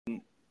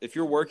if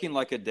you're working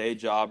like a day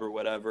job or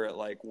whatever at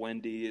like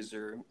Wendy's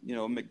or,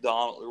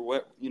 McDonald's or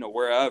what,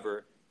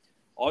 wherever,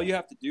 all you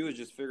have to do is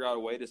just figure out a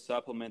way to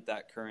supplement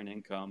that current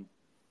income.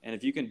 And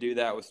if you can do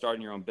that with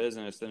starting your own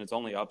business, then it's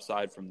only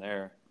upside from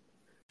there.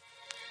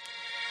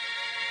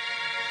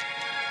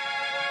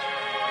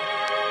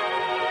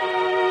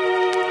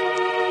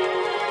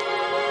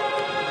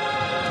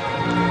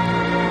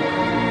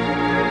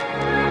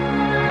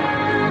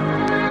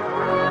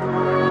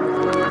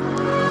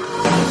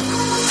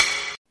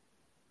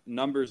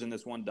 Numbers in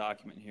this one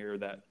document here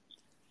that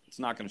it's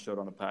not going to show it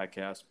on the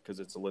podcast because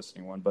it's a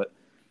listening one, but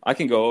I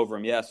can go over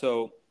them. Yeah.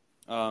 So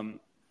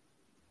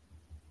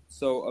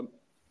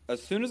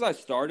as soon as I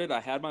started,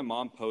 I had my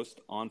mom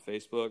post on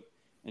Facebook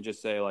and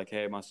just say like,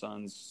 hey, my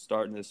son's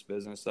starting this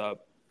business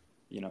up,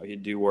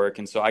 he'd do work.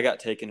 And so I got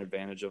taken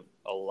advantage of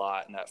a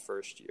lot in that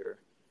first year.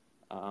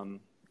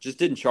 Just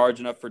didn't charge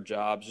enough for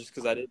jobs just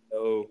because I didn't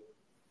know,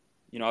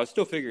 I was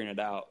still figuring it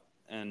out.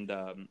 And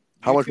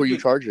how much were you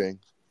charging?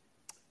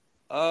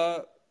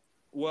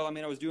 Well,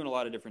 I was doing a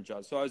lot of different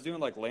jobs. So I was doing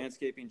like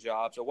landscaping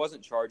jobs. I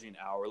wasn't charging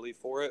hourly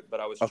for it,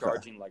 but I was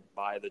charging like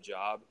by the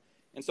job.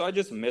 And so I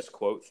just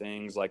misquote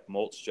things like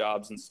mulch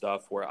jobs and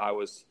stuff where I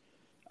was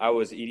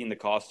eating the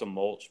cost of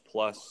mulch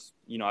plus,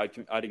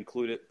 I'd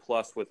include it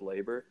plus with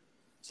labor.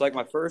 So like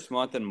my first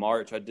month in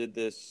March, I did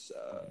this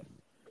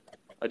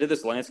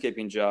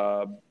landscaping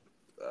job.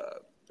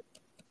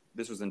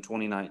 This was in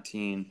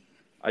 2019.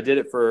 I did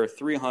it for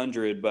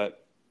 $300, but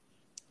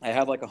I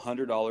had like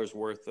 $100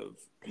 worth of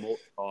mulch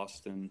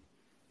cost, and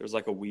there's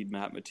like a weed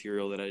mat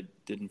material that I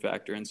didn't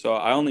factor in. So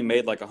I only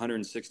made like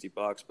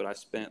 $160, but I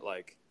spent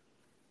like,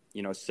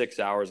 6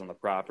 hours on the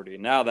property.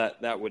 Now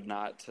that would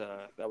not.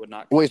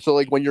 Wait, so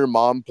like when your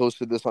mom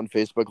posted this on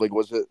Facebook, like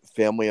was it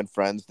family and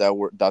friends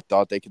that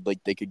thought they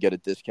could get a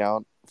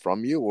discount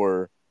from you,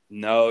 or?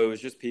 No, it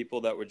was just people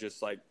that would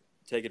just like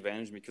take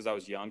advantage of me because I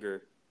was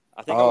younger.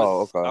 I think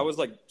I was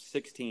like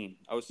 16.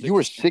 I was 16. You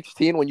were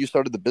 16 when you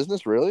started the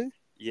business, really?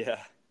 Yeah.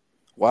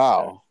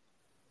 Wow.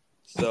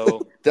 Yeah.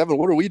 So, Devin,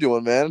 what are we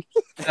doing, man?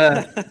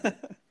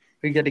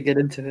 We got to get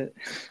into it.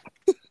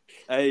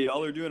 Hey,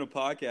 y'all are doing a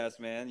podcast,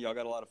 man. Y'all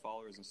got a lot of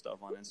followers and stuff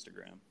on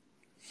Instagram.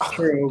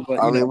 True,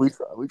 but we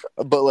try,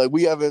 but like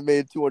we haven't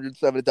made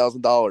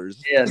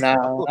 $270,000. Yeah,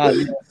 no.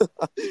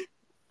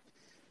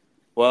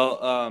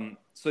 Well,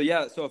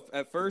 so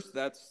at first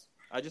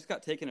I just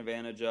got taken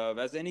advantage of,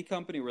 as any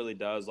company really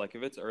does. Like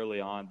if it's early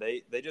on,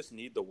 they just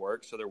need the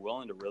work, so they're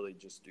willing to really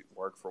just do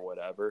work for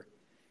whatever.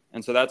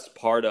 And so that's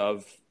part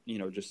of,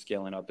 just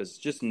scaling up is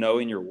just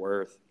knowing your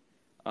worth.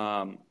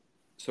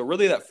 So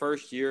really that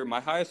first year, my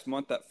highest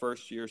month that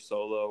first year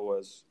solo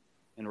was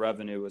in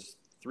revenue was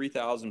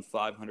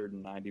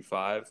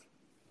 $3,595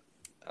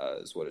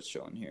 is what it's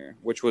showing here,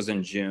 which was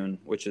in June,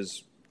 which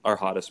is our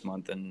hottest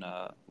month in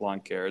lawn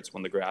care. It's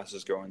when the grass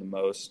is growing the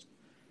most,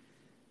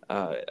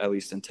 at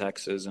least in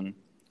Texas. And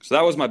so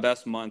that was my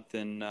best month.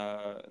 And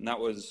that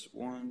was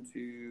 1,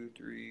 2,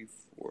 3,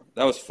 4.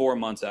 That was 4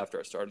 months after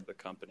I started the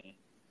company.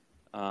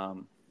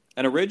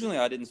 And originally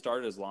I didn't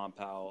start as Lawn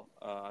Pal.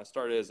 I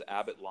started as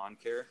Abbott Lawn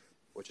Care,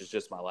 which is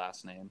just my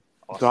last name.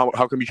 Awesome. So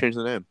how come you changed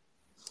the name?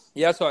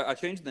 Yeah, so I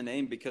changed the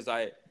name because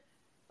the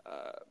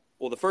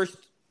first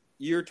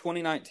year,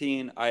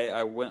 2019,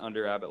 I went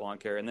under Abbott Lawn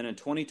Care. And then in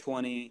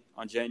 2020,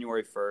 on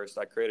January 1st,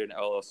 I created an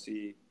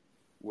LLC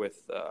with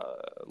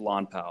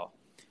Lawn Pal.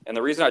 And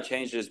the reason I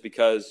changed it is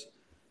because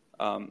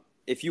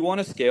if you want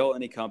to scale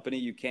any company,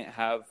 you can't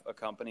have a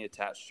company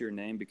attached to your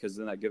name because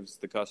then that gives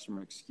the customer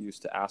an excuse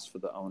to ask for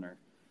the owner.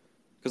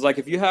 Because like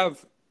if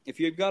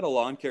you've got a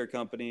lawn care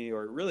company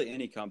or really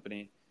any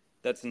company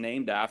that's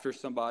named after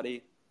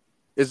somebody.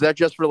 Is that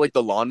just for like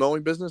the lawn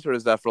mowing business, or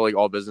is that for like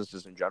all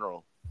businesses in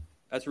general?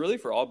 That's really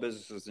for all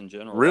businesses in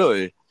general.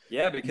 Really?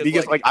 Yeah,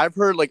 because like I've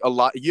heard like a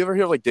lot. You ever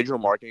hear of like digital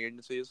marketing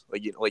agencies,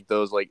 like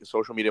those like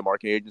social media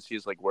marketing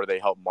agencies, like where they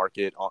help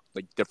market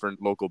like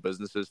different local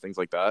businesses, things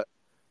like that?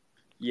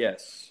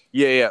 Yes.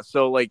 Yeah.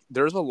 So like,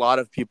 there's a lot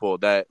of people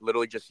that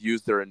literally just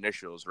use their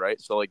initials, right?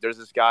 So like, there's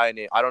this guy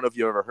named, I don't know if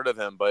you ever heard of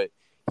him, but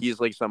he's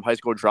like some high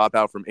school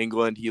dropout from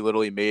England. He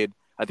literally made,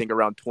 I think,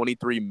 around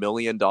 $23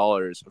 million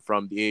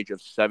from the age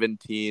of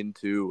 17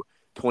 to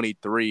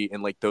 23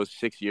 in like those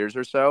 6 years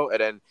or so. And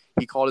then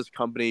he called his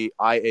company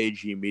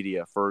IAG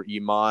Media for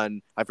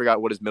Iman. I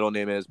forgot what his middle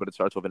name is, but it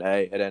starts with an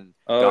A. And then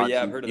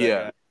I've heard of that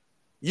guy.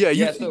 Yeah,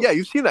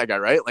 you've seen that guy,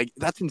 right? Like,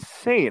 that's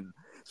insane.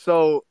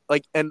 So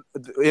like, and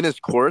in his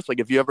course,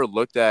 like if you ever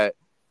looked at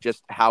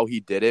just how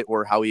he did it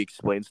or how he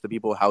explains to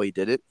people how he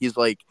did it, he's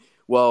like,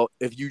 well,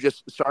 if you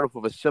just start off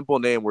with a simple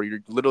name where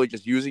you're literally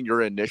just using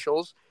your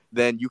initials,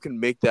 then you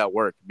can make that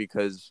work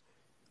because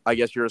I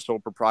guess you're a sole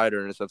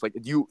proprietor in a sense. Like,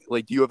 do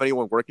you have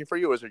anyone working for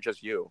you, or is it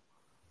just you?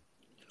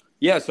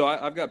 Yeah, so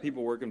I've got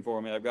people working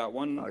for me. I've got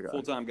one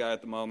full-time guy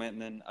at the moment,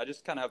 and then I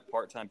just kind of have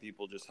part-time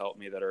people just help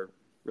me that are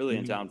really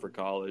in town for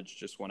college,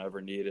 just whenever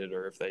needed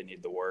or if they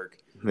need the work.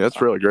 Yeah,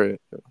 that's really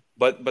great.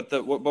 But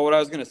what I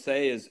was going to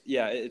say is,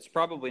 yeah, it's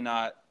probably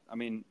not. I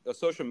mean, a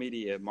social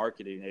media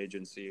marketing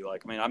agency,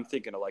 like, I mean, I'm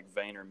thinking of like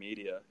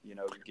VaynerMedia,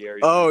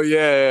 Gary. Oh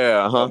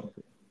yeah.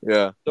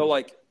 Yeah. So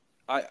like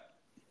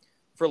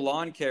for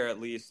lawn care at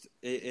least,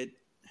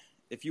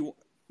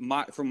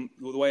 from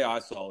the way I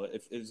saw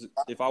it,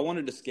 if I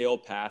wanted to scale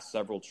past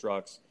several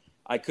trucks,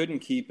 I couldn't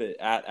keep it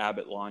at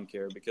Abbott Lawn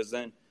Care because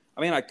then,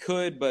 I mean, I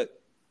could,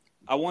 but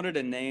I wanted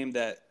a name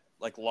that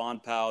like Lawn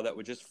Pal that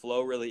would just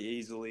flow really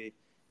easily,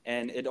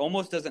 and it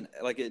almost doesn't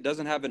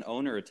have an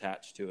owner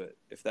attached to it,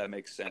 if that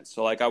makes sense.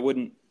 So like I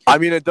wouldn't. I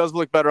mean, it does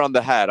look better on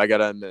the hat, I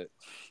gotta admit.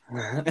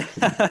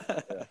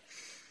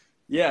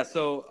 Yeah,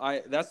 so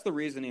that's the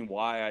reasoning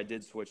why I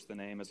did switch the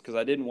name is because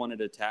I didn't want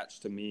it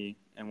attached to me,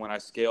 and when I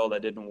scaled, I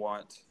didn't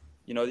want,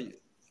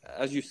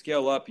 as you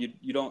scale up,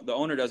 you don't the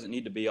owner doesn't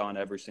need to be on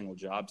every single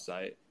job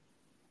site,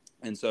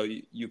 and so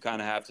you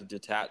kind of have to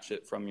detach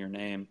it from your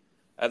name.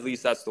 At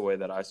least that's the way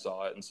that I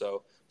saw it, and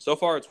so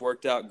far it's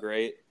worked out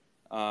great.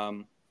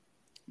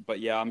 But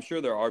yeah, I'm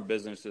sure there are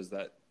businesses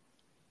that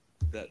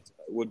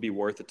would be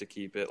worth it to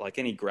keep it, like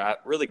any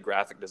really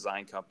graphic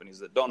design companies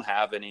that don't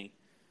have any.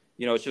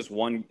 It's just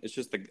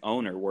the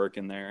owner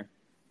working there,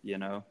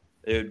 it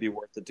would be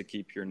worth it to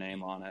keep your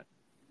name on it.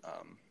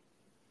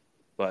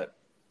 But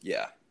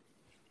yeah.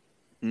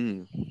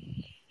 And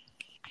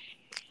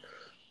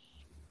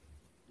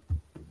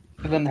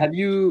then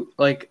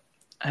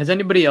has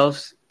anybody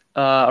else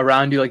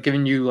around you like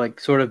given you like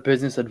sort of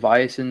business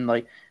advice, and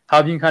like how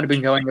have you kind of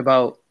been going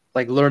about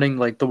like learning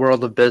like the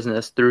world of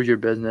business through your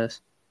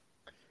business?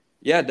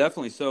 Yeah,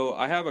 definitely. So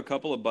I have a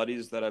couple of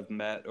buddies that I've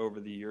met over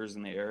the years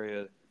in the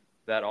area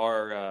that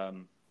are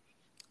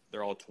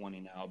they're all 20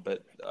 now,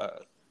 but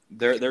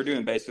they're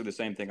doing basically the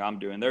same thing I'm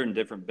doing. They're in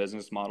different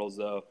business models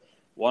though.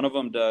 One of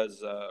them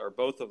does, or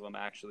both of them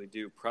actually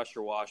do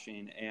pressure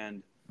washing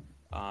and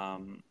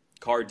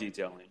car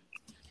detailing,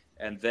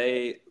 and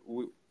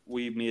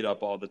we meet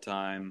up all the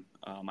time.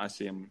 I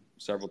see them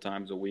several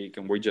times a week,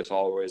 and we just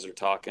always are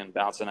talking,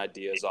 bouncing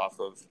ideas off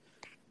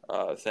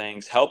of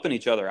things, helping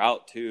each other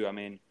out too. I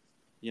mean,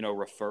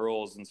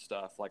 referrals and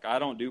stuff. Like I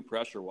don't do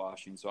pressure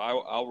washing, so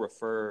I'll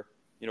refer.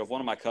 If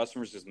one of my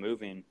customers is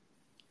moving,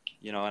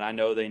 and I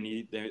know they're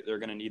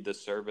going to need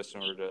this service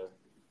in order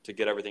to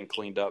get everything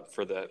cleaned up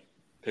for the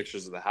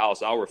pictures of the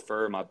house, I'll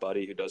refer my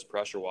buddy who does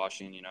pressure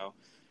washing,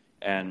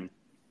 and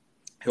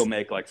he'll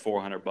make like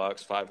 $400,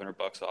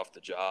 $500 off the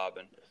job,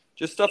 and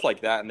just stuff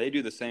like that. And they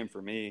do the same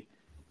for me.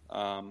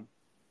 And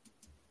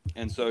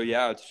so,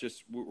 yeah, it's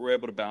just we're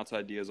able to bounce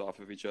ideas off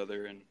of each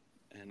other. And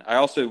I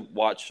also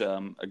watch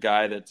a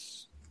guy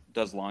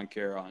does lawn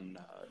care on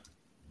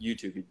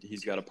YouTube.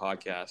 He's got a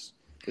podcast.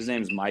 His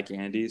name's Mike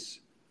Andes,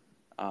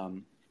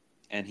 and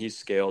he's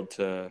scaled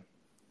to,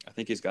 I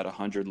think he's got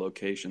 100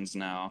 locations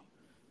now,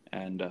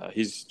 and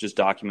he's just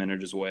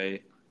documented his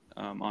way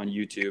on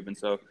YouTube. And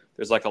so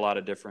there's like a lot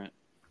of different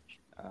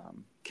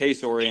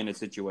case-oriented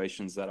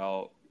situations that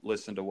I'll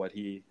listen to what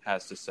he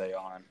has to say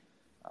on.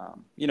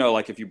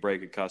 Like if you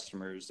break a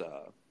customer's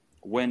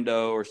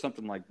window or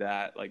something like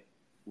that, like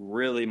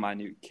really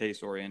minute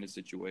case-oriented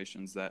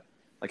situations that,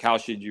 like, how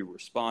should you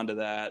respond to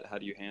that? How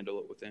do you handle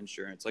it with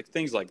insurance? Like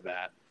things like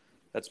that.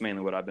 That's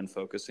mainly what I've been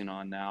focusing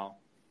on now.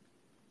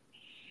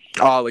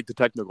 Like the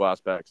technical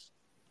aspects.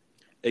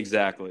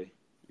 Exactly.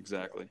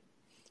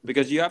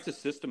 Because you have to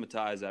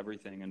systematize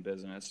everything in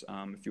business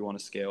if you want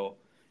to scale.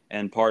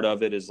 And part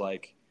of it is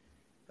like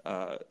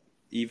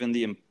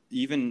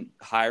even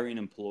hiring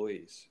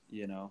employees,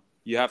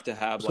 you have to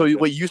have. So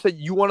wait, you said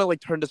you want to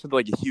like turn this into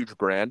like a huge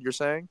brand, you're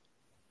saying?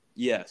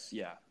 Yes.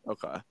 Yeah.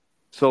 Okay.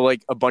 So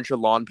like a bunch of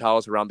lawn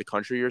pals around the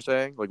country, you're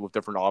saying, like with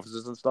different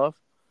offices and stuff?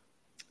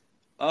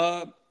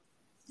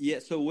 Yeah.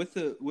 So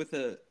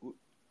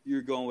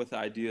you're going with the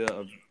idea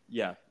of,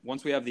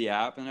 once we have the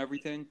app and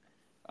everything,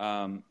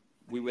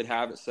 we would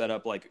have it set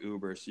up like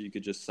Uber. So you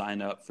could just sign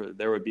up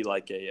there would be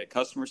like a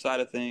customer side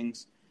of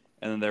things.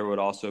 And then there would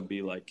also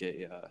be like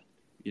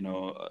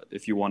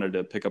if you wanted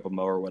to pick up a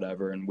mower or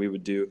whatever, and we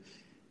would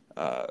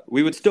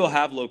still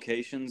have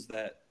locations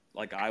that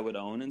like I would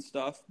own and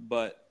stuff.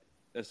 But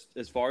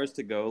as far as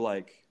to go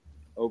like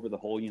over the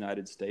whole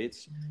United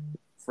States,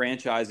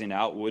 franchising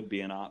out would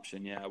be an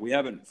option. Yeah, we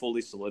haven't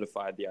fully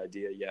solidified the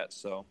idea yet.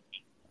 So,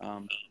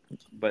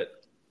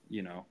 but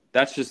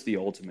that's just the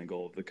ultimate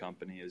goal of the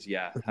company is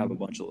have a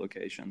bunch of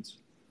locations.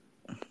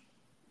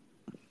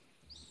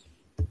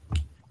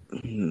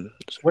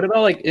 What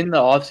about like in the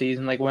off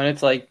season, like when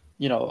it's like,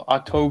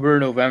 October,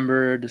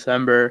 November,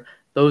 December,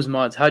 those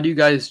months, how do you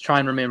guys try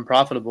and remain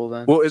profitable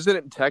then? Well, isn't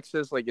it in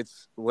Texas like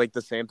it's like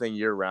the same thing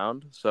year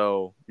round,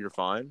 so you're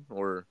fine?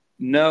 Or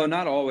no,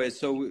 not always.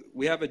 So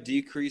we have a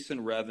decrease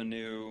in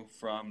revenue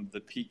from the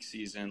peak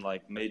season,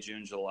 like May,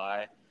 June,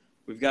 July.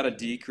 We've got a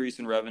decrease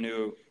in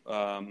revenue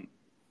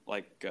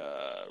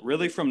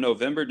really from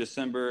November,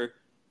 December,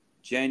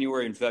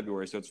 January, and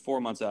February. So it's 4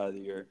 months out of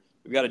the year.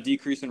 We've got a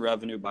decrease in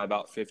revenue by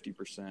about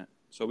 50%.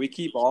 So we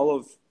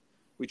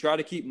try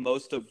to keep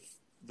most of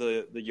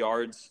the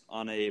yards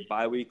on a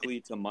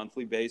biweekly to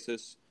monthly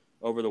basis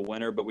over the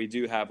winter, but we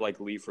do have like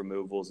leaf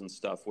removals and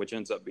stuff, which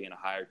ends up being a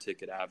higher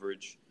ticket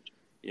average,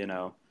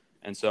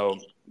 and so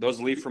those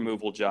leaf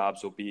removal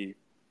jobs will be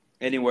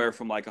anywhere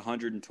from like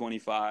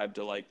 $125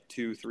 to like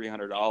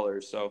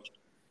 $200-$300. So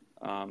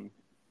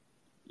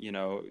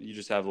You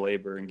just have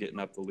labor and getting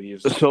up the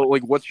leaves. So,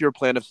 like, what's your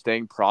plan of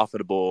staying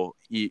profitable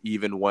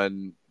even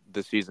when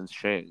the seasons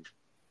change?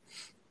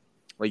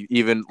 Like,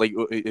 even like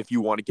if you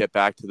want to get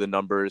back to the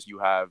numbers you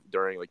have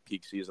during like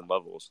peak season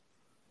levels.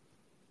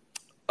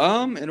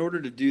 In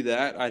order to do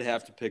that, I'd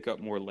have to pick up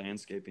more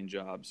landscaping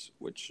jobs,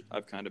 which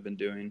I've kind of been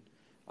doing.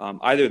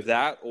 Either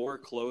that or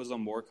close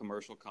on more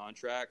commercial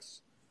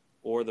contracts,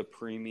 or the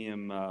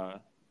premium,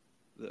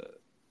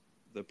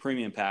 the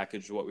premium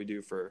package, what we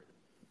do for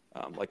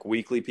like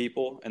weekly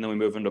people, and then we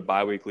move into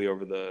biweekly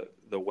over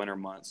the winter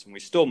months. And we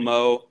still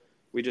mow.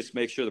 We just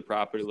make sure the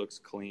property looks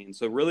clean.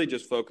 So really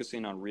just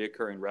focusing on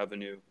reoccurring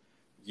revenue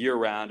year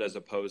round as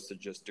opposed to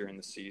just during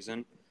the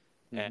season.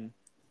 Mm-hmm.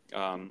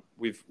 And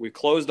we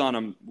closed on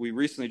them. We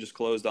recently just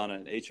closed on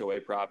an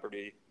HOA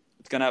property.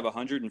 It's going to have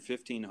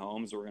 115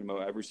 homes. We're going to mow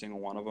every single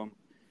one of them.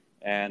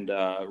 And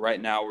right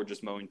now we're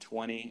just mowing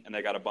 20, and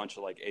they got a bunch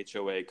of like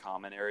HOA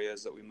common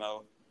areas that we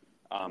mow.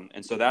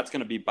 And so that's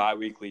going to be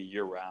biweekly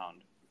year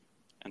round.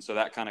 And so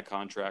that kind of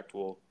contract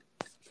will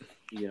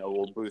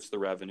boost the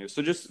revenue.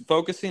 So just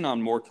focusing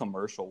on more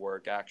commercial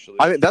work, actually.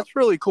 I mean, that's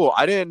really cool.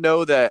 I didn't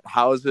know that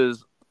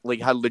houses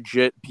like had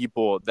legit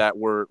people that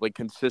were like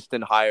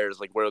consistent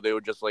hires, like where they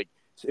would just like,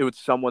 it was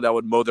someone that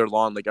would mow their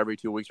lawn like every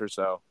 2 weeks or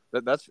so.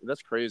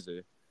 That's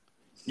crazy.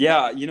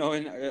 Yeah.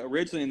 And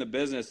originally in the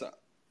business,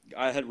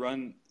 I had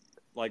run,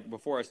 like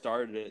before I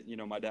started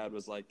it, my dad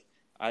was like,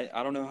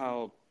 I don't know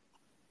how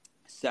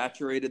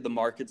saturated the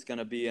market's going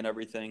to be and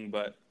everything,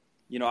 but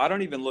I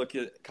don't even look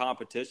at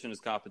competition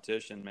as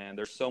competition, man.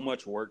 There's so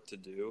much work to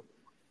do.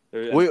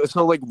 Wait,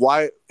 so like,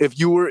 why, if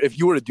you were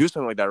to do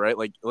something like that, right?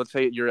 Like, let's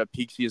say you're at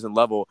peak season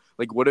level.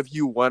 Like, what if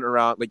you went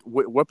around? Like,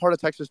 what part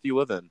of Texas do you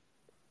live in?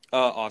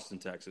 Austin,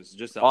 Texas.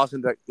 Just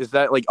Austin. Is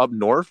that like up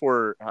north,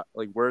 or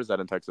like where is that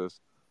in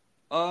Texas?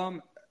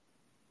 I'm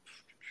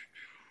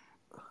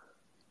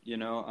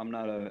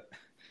not a.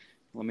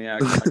 Let me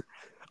ask.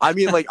 I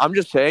mean, like, I'm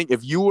just saying,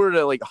 if you were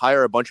to like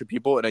hire a bunch of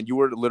people and then you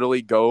were to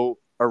literally go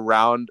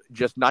around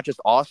not just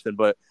Austin,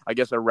 but I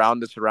guess around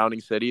the surrounding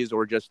cities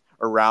or just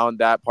around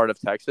that part of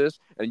Texas,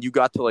 and you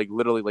got to like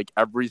literally like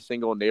every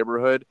single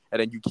neighborhood,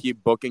 and then you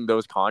keep booking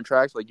those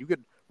contracts, like you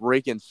could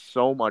rake in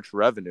so much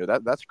revenue.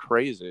 That's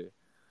crazy.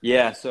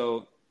 Yeah.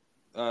 So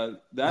that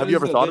have you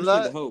ever thought of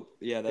that? The hope.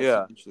 Yeah, that's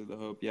eventually the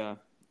hope. Yeah.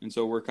 And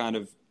so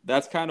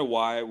that's kind of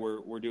why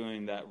we're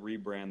doing that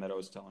rebrand that I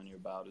was telling you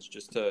about, is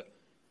just to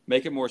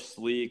make it more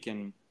sleek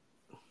and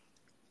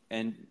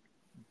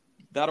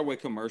that way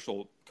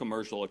commercial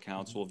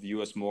accounts will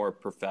view us more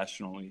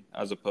professionally,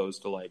 as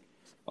opposed to like,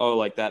 oh,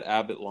 like that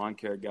Abbott lawn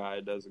care guy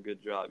does a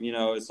good job.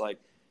 It's like,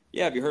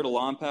 yeah, have you heard of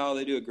Lawn Pal?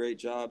 They do a great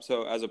job.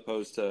 So as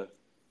opposed to,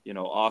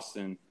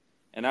 Austin.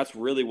 And that's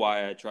really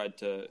why I tried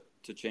to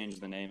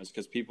change the name, is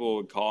because people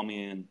would call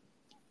me and,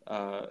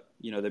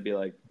 they'd be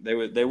like,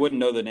 they wouldn't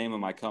know the name of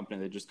my company.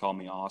 They'd just call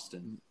me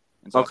Austin.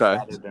 And so okay.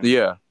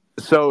 Yeah.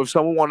 So if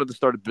someone wanted to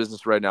start a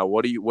business right now,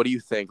 what do you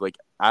think, like,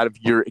 out of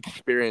your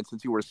experience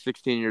since you were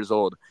 16 years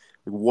old,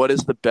 like, what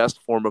is the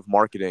best form of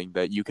marketing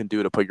that you can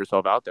do to put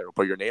yourself out there, or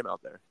put your name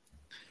out there?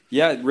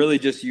 Yeah, really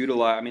just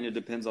utilize, I mean, it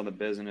depends on the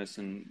business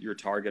and your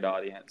target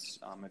audience.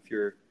 If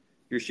you're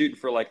shooting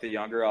for like the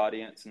younger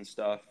audience and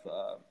stuff,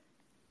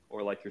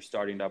 or like you're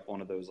starting up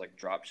one of those like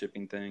drop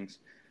shipping things,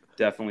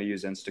 definitely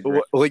use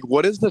Instagram. Like,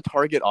 what is the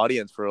target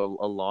audience for a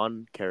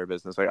lawn care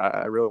business? Like,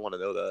 I really want to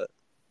know that.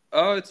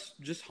 Oh, it's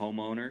just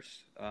homeowners.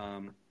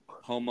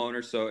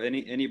 So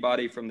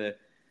anybody from the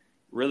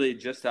really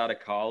just out of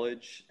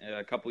college,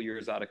 a couple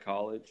years out of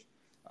college,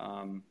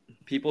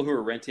 people who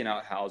are renting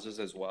out houses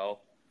as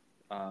well.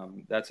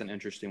 That's an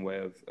interesting way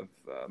of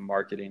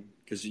marketing,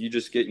 because you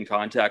just get in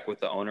contact with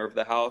the owner of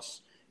the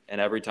house, and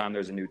every time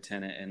there's a new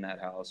tenant in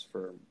that house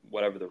for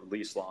whatever the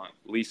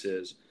lease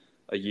is,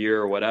 a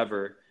year or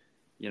whatever,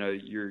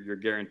 you're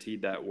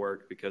guaranteed that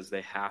work because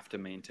they have to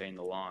maintain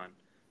the lawn.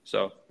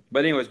 So.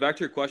 But anyways, back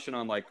to your question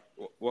on like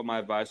what my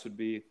advice would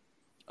be.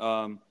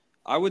 I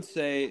would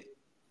say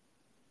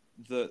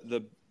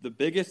the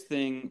biggest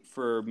thing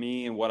for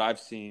me and what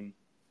I've seen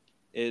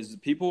is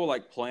people will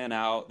like plan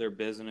out their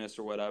business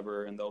or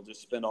whatever, and they'll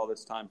just spend all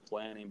this time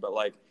planning. But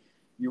like,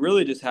 you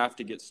really just have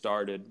to get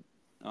started.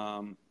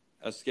 As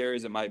scary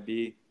as it might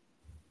be,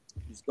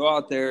 just go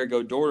out there,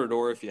 go door to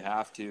door if you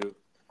have to,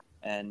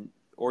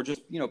 or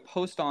just,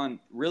 post on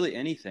really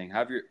anything.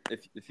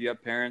 If you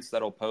have parents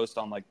that'll post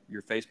on like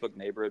your Facebook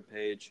neighborhood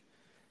page,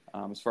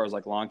 as far as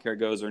like lawn care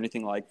goes or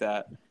anything like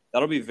that,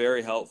 that'll be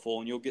very helpful,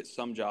 and you'll get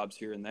some jobs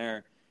here and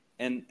there.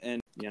 And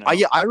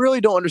I really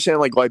don't understand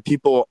like why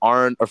people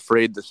aren't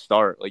afraid to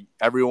start. Like,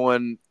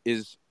 everyone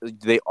is,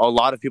 a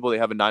lot of people, they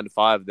have a 9 to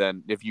 5.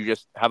 Then if you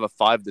just have a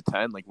 5 to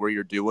 10, like where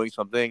you're doing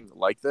something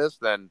like this,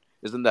 then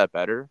isn't that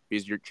better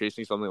because you're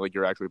chasing something like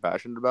you're actually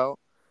passionate about?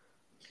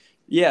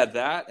 Yeah,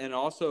 that, and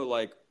also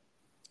like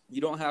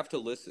you don't have to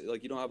listen,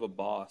 like you don't have a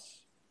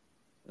boss.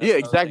 Yeah,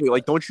 exactly.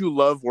 Like, don't you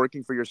love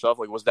working for yourself?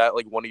 Like, was that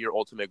like one of your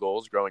ultimate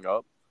goals growing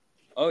up?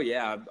 Oh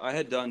yeah, I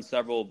had done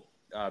several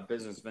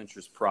business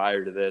ventures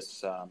prior to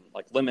this,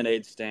 like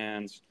lemonade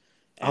stands.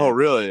 Oh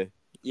really?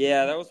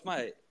 Yeah, that was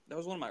one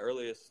of my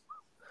earliest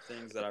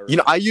things that I You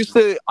know, remember. I used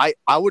to,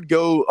 I would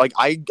go, like,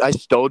 I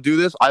still do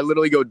this. I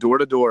literally go door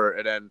to door,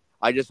 and then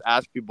I just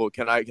ask people,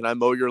 can I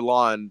mow your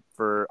lawn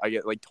for, I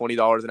get like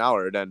 $20 an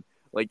hour. And then,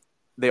 like,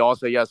 they all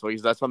say yes. Like,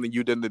 is that something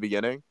you did in the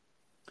beginning?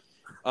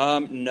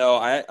 No,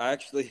 I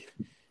actually,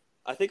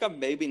 I think I've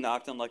maybe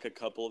knocked on like a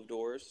couple of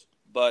doors,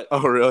 but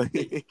Oh,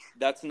 really?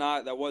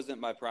 that wasn't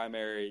my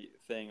primary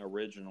thing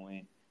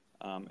originally.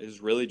 It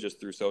was really just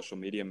through social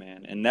media,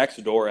 man. And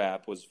Nextdoor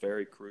app was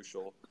very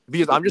crucial.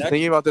 Because I'm just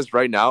thinking about this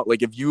right now.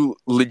 Like, if you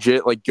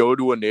legit, like, go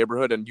to a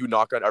neighborhood and you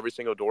knock on every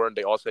single door and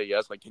they all say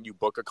yes, like, can you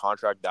book a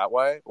contract that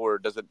way? Or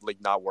does it, like,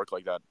 not work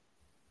like that?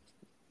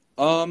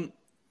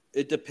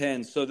 It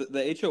depends. So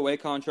the HOA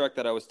contract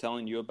that I was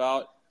telling you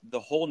about, the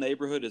whole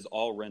neighborhood is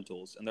all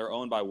rentals, and they're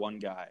owned by one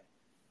guy.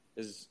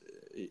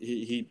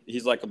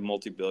 He's like a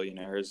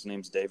multi-billionaire. His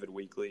name's David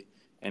Weekley,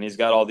 and he's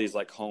got all these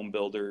like home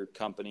builder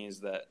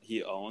companies that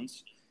he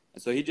owns,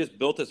 and so he just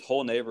built this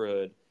whole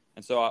neighborhood.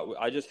 And so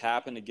I just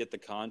happened to get the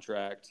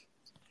contract.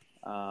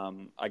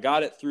 I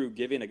got it through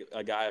giving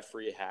a guy a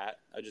free hat.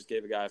 I just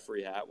gave a guy a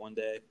free hat one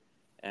day,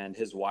 and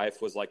his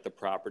wife was like the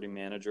property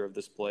manager of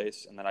this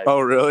place. And then Oh,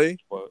 really?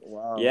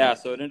 wow. Yeah,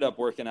 so it ended up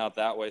working out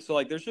that way. So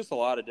like, there's just a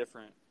lot of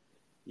different,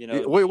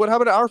 Wait, what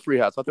happened to our free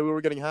hats? I thought we were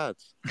getting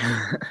hats.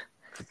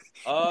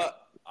 I'd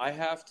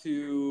have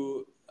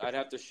to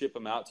ship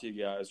them out to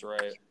you guys,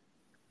 right?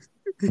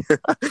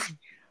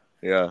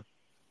 Yeah.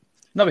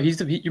 No, but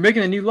you're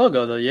making a new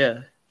logo though,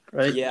 yeah,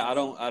 right? Yeah, I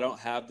don't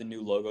have the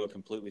new logo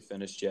completely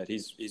finished yet.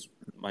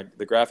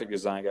 The graphic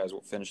design guys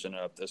will finishing it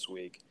up this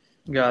week.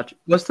 Gotcha.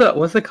 What's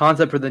the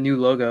concept for the new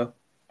logo?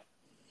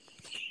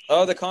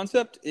 The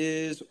concept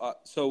is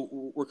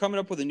so we're coming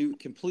up with a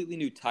completely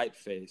new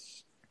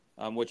typeface,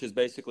 which is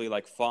basically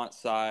like font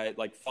size,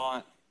 like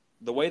font,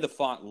 the way the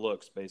font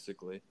looks,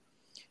 basically.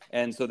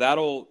 And so I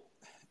don't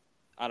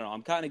know.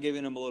 I'm kind of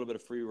giving them a little bit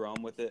of free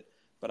roam with it,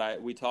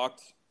 but we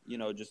talked,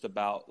 just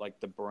about like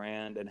the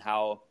brand and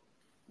how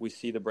we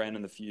see the brand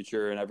in the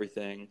future and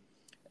everything.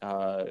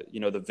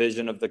 The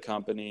vision of the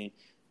company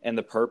and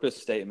the purpose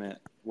statement,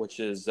 which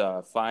is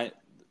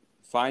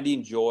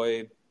finding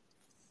joy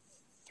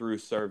through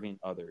serving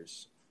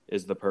others,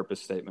 is the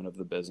purpose statement of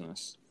the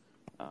business.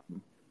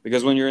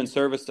 Because when you're in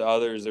service to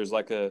others, there's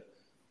like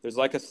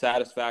a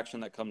satisfaction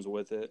that comes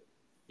with it,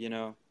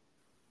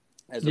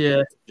 as opposed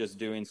to just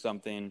doing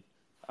something.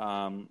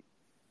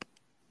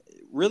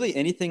 Really,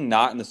 anything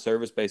not in the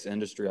service-based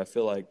industry, I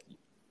feel like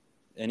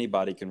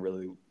anybody can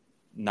really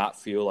not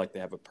feel like they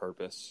have a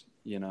purpose,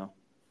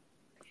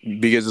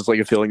 Because it's like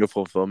a feeling of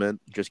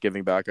fulfillment, just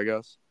giving back, I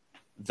guess.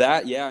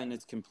 That, yeah, and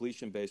it's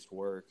completion-based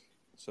work.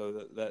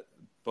 So that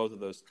both of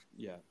those,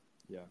 yeah.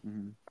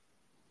 Mm-hmm.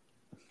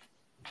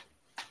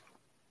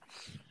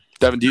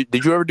 Devin,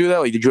 did you ever do that?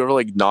 Like, did you ever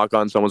like knock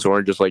on someone's door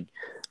and just like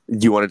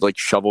you wanted to like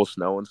shovel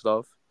snow and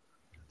stuff?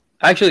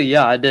 Actually,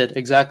 yeah, I did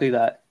exactly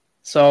that.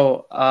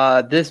 So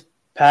this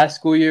past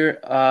school year,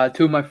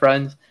 two of my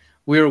friends,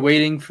 we were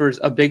waiting for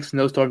a big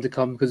snowstorm to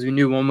come because we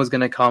knew one was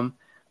gonna come,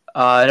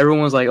 and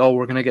everyone was like, "Oh,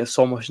 we're gonna get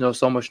so much snow,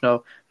 so much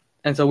snow,"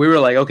 and so we were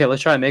like, "Okay,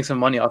 let's try and make some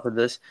money off of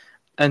this."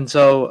 And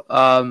so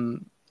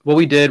what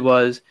we did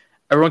was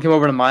everyone came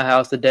over to my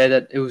house the day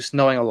that it was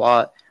snowing a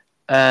lot,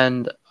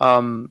 and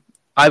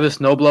I have a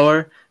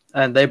snowblower,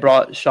 and they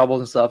brought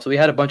shovels and stuff. So we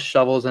had a bunch of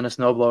shovels and a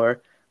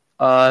snowblower,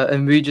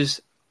 and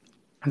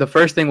the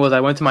first thing was I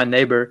went to my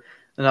neighbor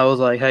and I was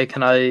like, "Hey,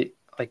 can I,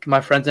 like,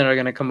 my friends and I are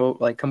gonna come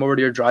over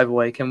to your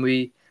driveway. Can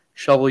we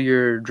shovel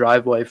your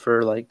driveway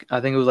for like, I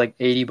think it was like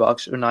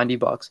 $80 or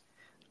 $90?"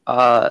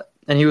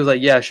 And he was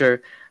like, "Yeah,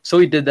 sure." So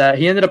we did that.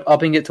 He ended up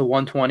upping it to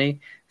 $120.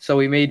 So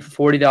we made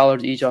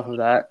 $40 each off of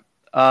that.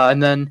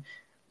 And then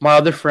my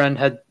other friend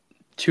had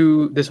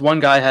this one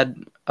guy had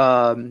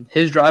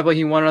his driveway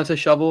he wanted us to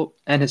shovel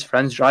and his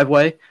friend's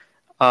driveway.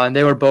 And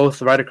they were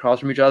both right across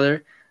from each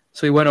other.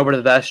 So we went over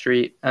to that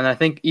street, and I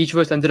think each of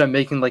us ended up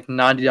making like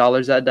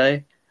 $90 that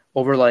day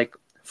over like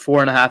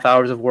 4.5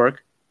 hours of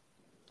work.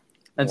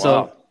 And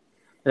Wow.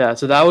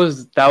 so that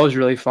was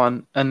really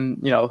fun.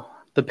 And,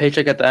 the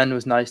paycheck at the end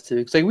was nice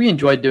too. Cause like we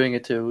enjoyed doing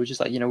it too. It was just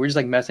like, we're just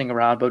like messing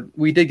around, but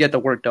we did get the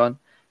work done.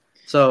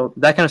 So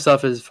that kind of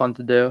stuff is fun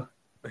to do.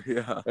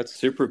 Yeah. That's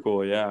super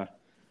cool. Yeah.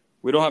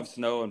 We don't have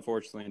snow,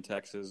 unfortunately, in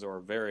Texas, or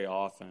very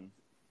often.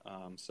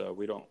 So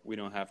we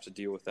don't have to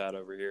deal with that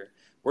over here.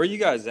 Where are you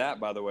guys at,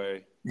 by the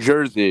way?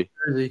 Jersey.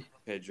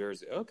 Okay,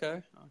 Jersey.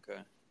 Okay.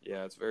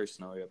 Yeah, it's very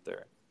snowy up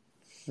there.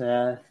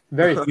 Yeah,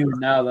 very humid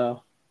now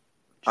though.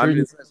 I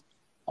mean,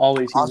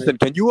 Always humid. Austin,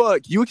 can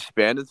you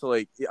expand into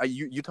like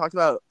you talked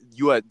about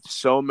you had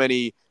so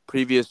many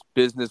previous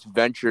business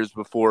ventures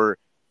before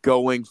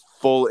going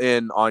full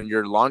in on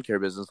your lawn care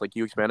business. Like,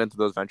 you expand into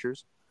those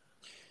ventures?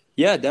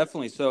 Yeah,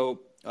 definitely.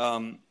 So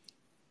let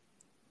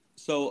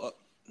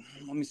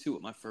me see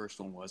what my first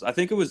one was. I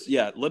think it was,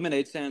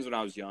 lemonade stands when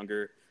I was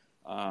younger.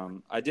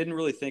 I didn't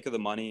really think of the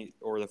money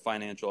or the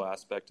financial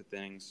aspect of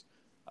things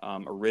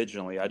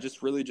originally. I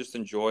just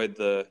enjoyed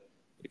the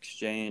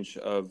exchange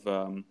of,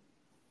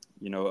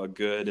 a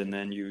good, and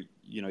then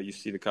you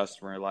see the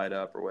customer light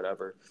up or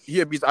whatever.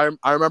 Yeah, because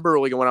I remember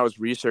like when I was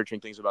researching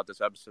things about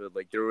this episode,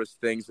 like there was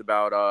things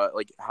about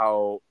like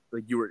how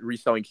like you were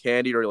reselling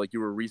candy or like you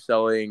were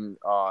reselling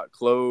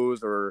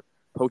clothes or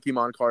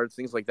Pokemon cards,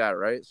 things like that,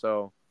 right?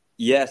 So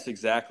Yes,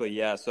 exactly.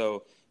 Yeah.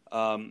 So,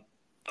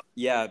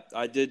 yeah,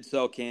 I did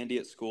sell candy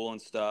at school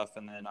and stuff,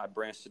 and then I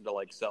branched into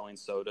like selling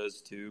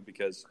sodas too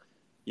because,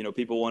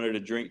 people wanted a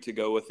drink to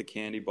go with the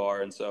candy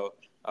bar, and so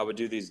I would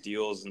do these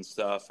deals and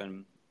stuff,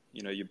 and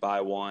you buy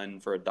one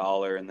for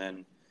 $1, and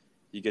then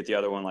you get the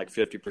other one like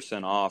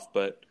 50% off,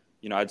 but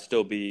I'd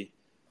still be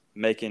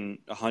making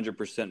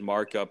 100%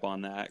 markup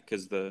on that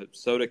because the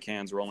soda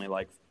cans were only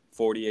like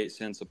 48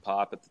 cents a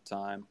pop at the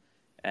time,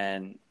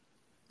 and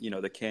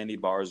the candy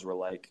bars were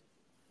like,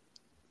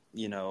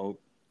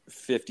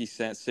 50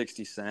 cents,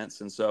 60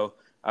 cents. And so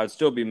I would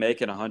still be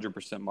making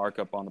 100%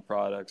 markup on the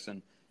products,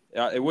 and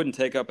it wouldn't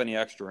take up any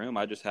extra room.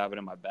 I just have it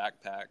in my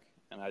backpack,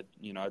 and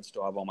I'd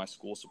still have all my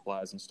school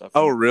supplies and stuff.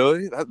 oh,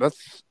 really?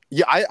 That's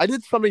yeah. I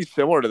did something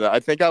similar to that. I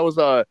think I was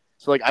so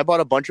like I bought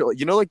a bunch of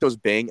like those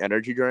Bang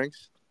energy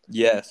drinks.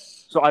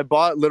 Yes. So I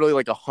bought literally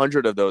like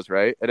 100 of those,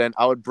 right? And then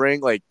I would bring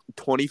like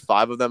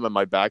 25 of them in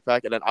my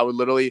backpack, and then I would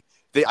literally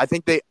I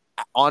think they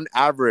on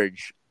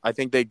average I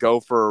think they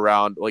go for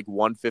around like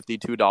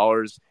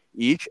 $152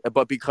 each.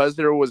 But because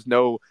there was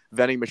no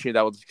vending machine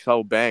that would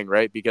sell Bang,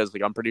 right? Because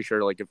like I'm pretty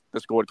sure like if the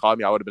school had caught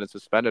me, I would have been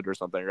suspended or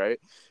something, right?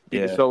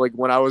 Yeah. So like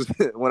when I was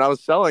when I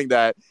was selling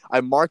that,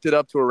 I marked it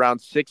up to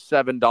around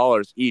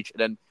 $6-7 each, and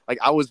then like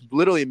I was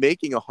literally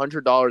making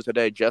 $100 a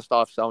day just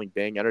off selling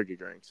Bang energy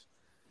drinks.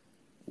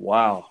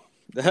 Wow.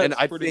 And That's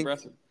I pretty think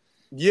impressive.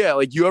 yeah,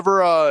 like you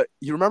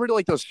remember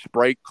like those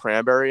Sprite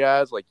cranberry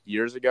ads like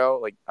years ago?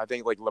 Like I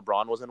think like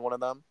LeBron was in one of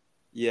them.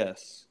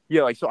 Yes.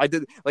 Yeah, like so I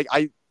did like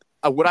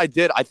what I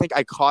did, I think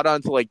I caught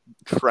on to like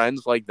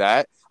trends like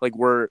that, like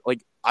where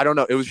like I don't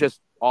know, it was just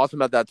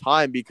awesome at that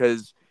time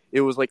because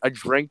it was like a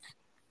drink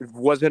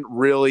wasn't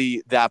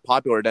really that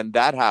popular. Then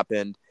that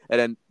happened, and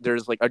then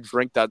there's like a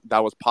drink that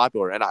was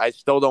popular, and I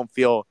still don't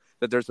feel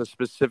that there's a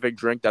specific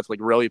drink that's like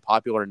really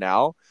popular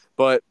now,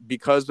 but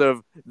because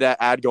of that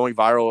ad going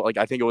viral, like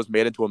I think it was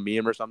made into a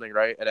meme or something,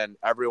 right? And then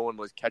everyone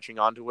was catching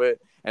on to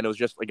it, and it was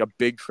just like a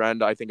big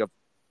trend. I think of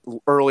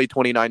early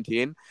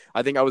 2019,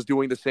 I think I was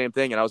doing the same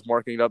thing, and I was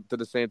marking it up to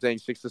the same thing,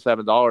 $6 to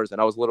 $7,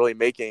 and I was literally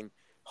making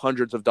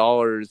hundreds of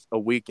dollars a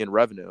week in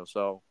revenue.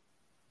 So,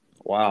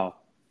 wow,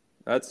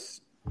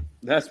 that's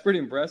pretty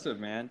impressive,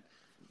 man.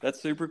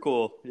 That's super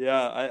cool.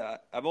 Yeah,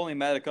 I've only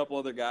met a couple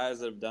other guys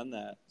that have done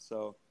that.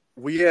 So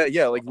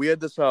yeah, like we had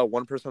this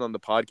one person on the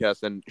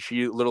podcast, and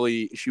she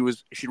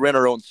ran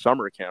her own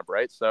summer camp,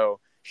 right? So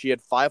she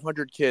had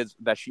 500 kids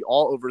that she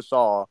all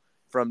oversaw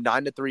from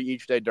 9 to 3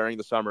 each day during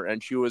the summer,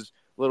 and she was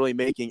literally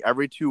making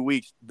every 2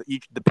 weeks.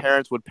 The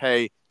parents would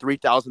pay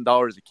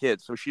 $3,000 a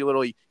kid, so she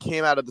literally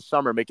came out of the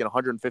summer making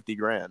 150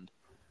 grand.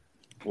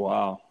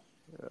 wow,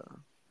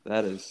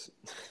 Yeah,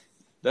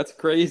 that's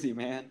crazy,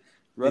 man.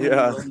 Running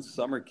yeah. your own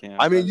summer camp.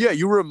 I mean, yeah,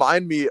 you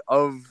remind me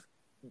of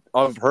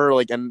her,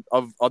 like, and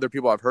of other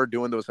people I've heard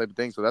doing those type of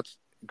things. So that's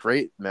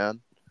great, man.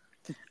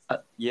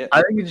 Yeah,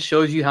 I think it just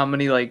shows you how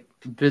many like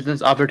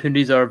business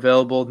opportunities are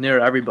available near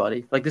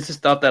everybody. Like this is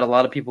stuff that a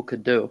lot of people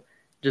could do,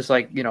 just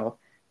like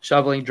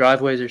shoveling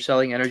driveways or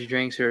selling energy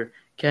drinks or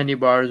candy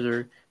bars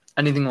or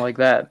anything like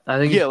that. I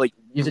think Yeah, like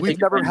you should we've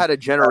take never advantage had a of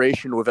that.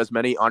 generation with as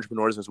many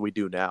entrepreneurs as we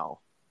do now.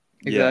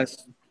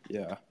 yes,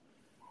 yeah,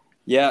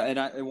 yeah.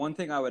 And one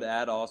thing I would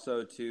add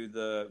also to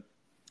the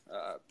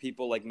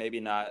people like maybe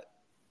not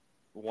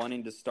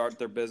wanting to start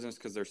their business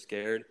because they're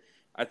scared.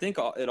 I think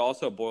it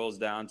also boils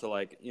down to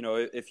like,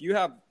 if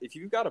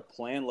you've got a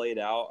plan laid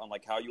out on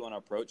like how you want to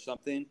approach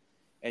something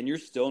and you're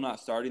still not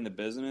starting the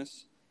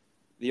business,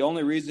 the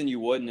only reason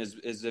you wouldn't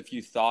is if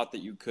you thought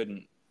that you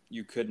couldn't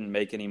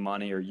make any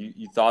money, or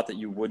you thought that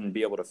you wouldn't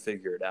be able to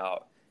figure it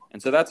out.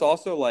 And so that's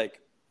also like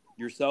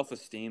your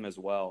self-esteem as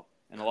well.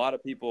 And a lot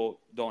of people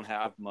don't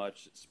have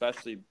much,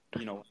 especially,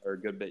 when they're a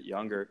good bit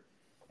younger.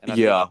 And I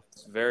think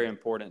it's very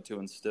important to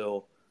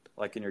instill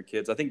like in your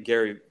kids. I think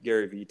Gary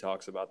Vee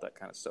talks about that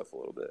kind of stuff a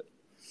little bit.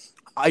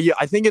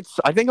 I think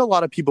a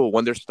lot of people,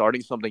 when they're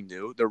starting something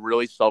new, they're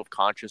really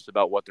self-conscious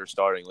about what they're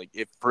starting. Like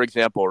if, for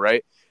example,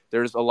 right,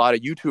 there's a lot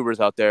of YouTubers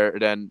out there.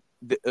 Then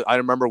I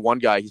remember one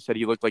guy, he said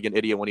he looked like an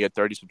idiot when he had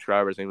 30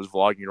 subscribers and he was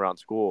vlogging around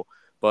school,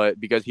 but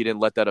because he didn't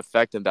let that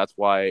affect him, that's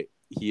why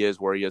he is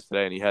where he is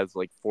today. And he has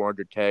like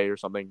 400K or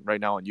something right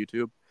now on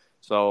YouTube.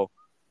 So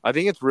I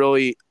think it's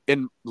really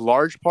in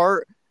large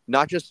part,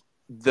 not just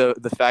the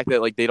fact that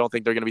like they don't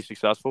think they're going to be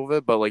successful with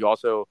it, but like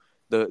also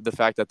the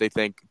fact that they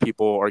think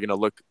people are going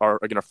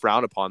to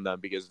frown upon them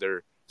because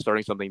they're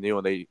starting something new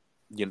and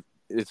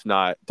it's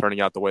not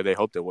turning out the way they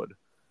hoped it would.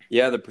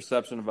 Yeah, the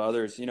perception of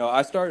others.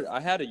 I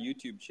had a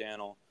YouTube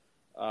channel,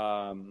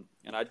 and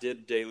I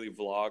did daily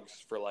vlogs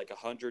for like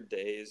 100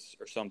 days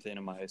or something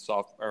in my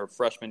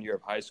freshman year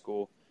of high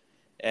school.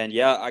 And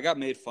yeah, I got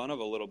made fun of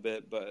a little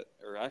bit,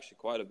 or actually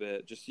quite a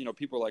bit. Just,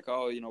 people are like,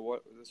 oh,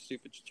 what, this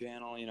stupid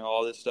channel,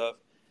 all this stuff.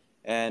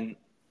 And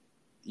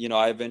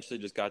I eventually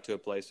just got to a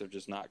place of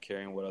just not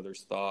caring what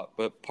others thought.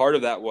 But part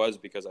of that was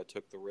because I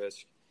took the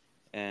risk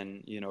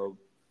and,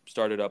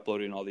 started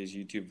uploading all these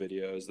YouTube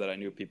videos that I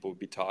knew people would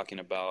be talking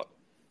about.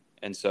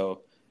 And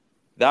so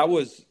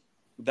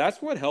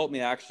that's what helped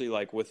me actually,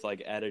 like, with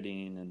like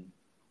editing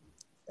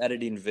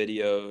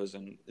videos.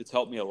 And it's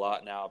helped me a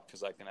lot now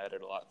because I can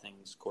edit a lot of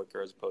things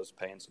quicker as opposed to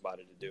paying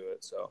somebody to do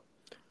it.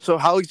 So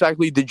how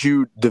exactly did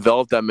you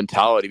develop that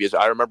mentality? Because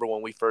I remember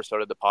when we first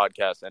started the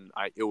podcast, and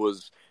it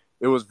was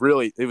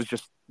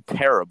just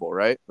terrible,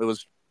 right? It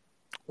was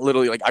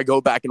literally like I go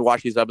back and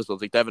watch these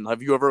episodes. Like, Devin,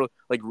 have you ever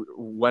like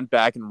went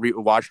back and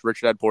watched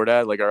Rich Dad Poor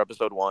Dad, like our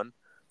episode 1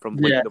 from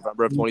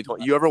November of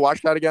 2020? You ever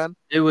watched that again?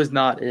 It was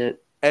not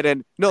it. And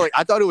then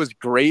I thought it was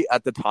great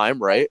at the time,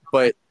 right?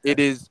 But it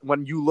is,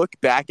 when you look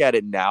back at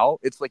it now,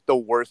 it's like the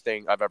worst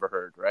thing I've ever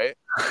heard, right?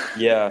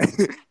 Yeah.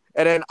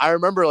 And then I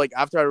remember, like,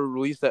 after I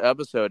released the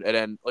episode, and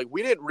then, like,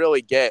 we didn't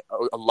really get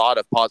a lot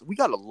of positive. We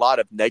got a lot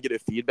of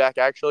negative feedback,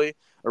 actually,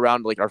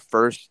 around, like, our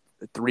first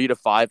 3 to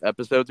 5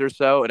 episodes or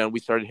so. And then we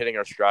started hitting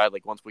our stride,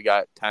 like, once we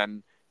got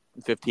 10,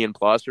 15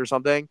 plus or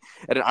something.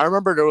 And then I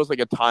remember there was, like,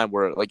 a time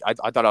where, like,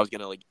 I thought I was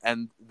going to, like,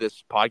 end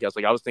this podcast.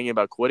 Like, I was thinking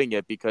about quitting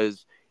it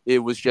because it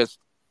was just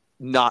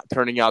not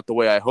turning out the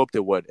way I hoped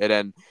it would. And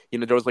then,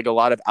 there was, like, a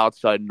lot of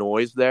outside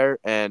noise there.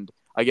 And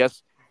I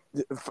guess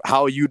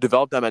how you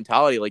develop that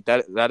mentality, like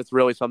that is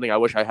really something I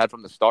wish I had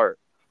from the start.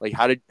 Like,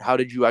 how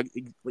did you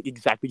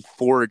exactly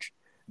forge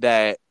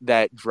that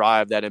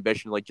drive, that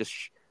ambition, like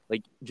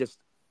just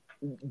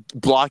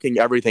blocking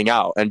everything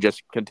out and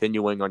just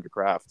continuing on your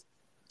craft?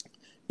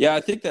 Yeah,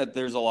 I think that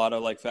there's a lot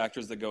of like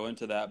factors that go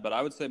into that, but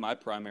I would say my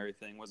primary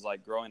thing was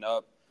like growing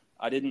up,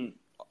 I didn't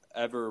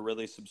ever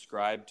really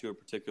subscribe to a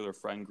particular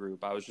friend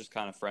group. I was just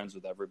kind of friends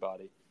with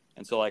everybody.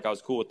 And so like I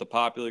was cool with the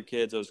popular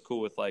kids, I was cool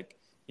with like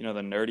the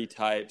nerdy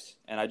types.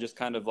 And I just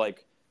kind of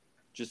like,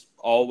 just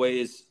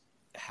always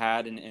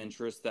had an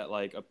interest that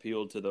like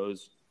appealed to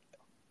those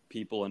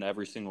people in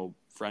every single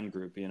friend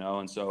group,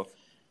 And so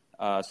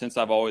since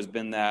I've always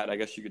been that, I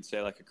guess you could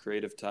say like a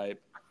creative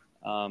type,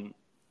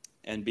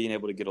 and being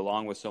able to get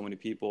along with so many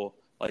people,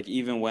 like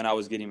even when I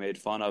was getting made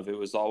fun of, it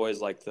was always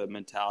like the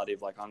mentality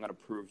of like, I'm going to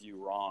prove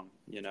you wrong,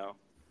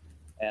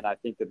 And I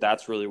think that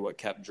that's really what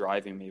kept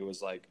driving me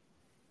was like,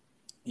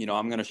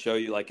 I'm going to show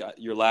you, like,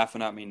 you're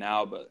laughing at me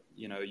now, but,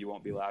 you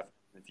won't be laughing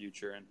in the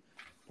future. And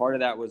part of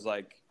that was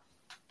like,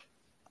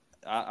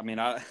 I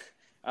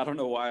don't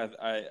know why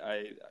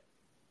I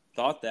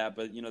thought that,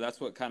 but, that's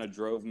what kind of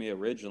drove me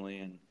originally.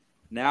 And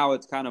now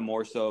it's kind of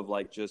more so of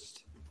like,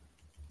 just,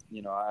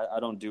 I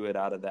don't do it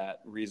out of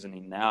that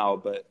reasoning now,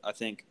 but I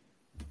think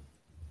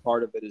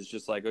part of it is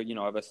just like,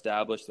 I've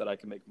established that I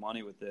can make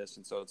money with this.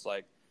 And so it's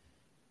like,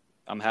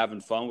 I'm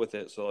having fun with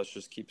it. So let's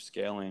just keep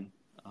scaling.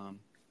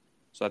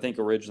 So I think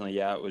originally,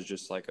 it was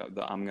just like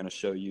the I'm going to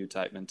show you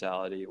type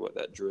mentality, what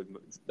that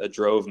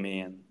drove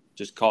me and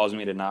just caused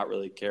me to not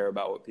really care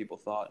about what people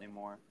thought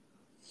anymore.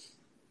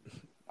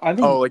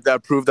 Like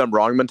that prove them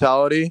wrong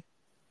mentality?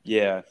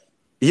 Yeah.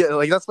 Yeah,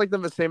 like that's like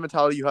the same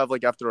mentality you have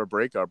like after a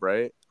breakup,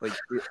 right? Like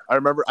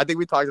I think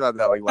we talked about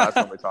that like last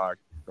time we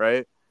talked,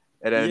 right?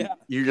 And then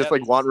you just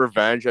like want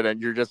revenge, and then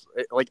you're just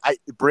like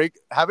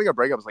having a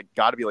breakup is like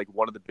got to be like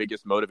one of the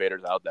biggest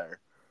motivators out there.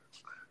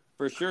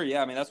 For sure,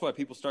 yeah. I mean, that's why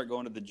people start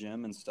going to the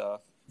gym and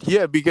stuff.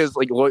 Yeah, because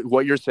like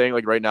what you're saying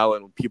like right now,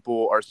 and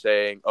people are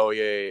saying, oh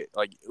yeah,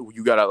 like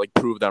you gotta like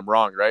prove them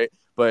wrong, right?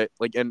 But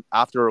like, and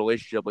after a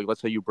relationship, like let's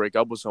say you break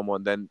up with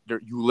someone, then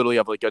you literally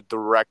have like a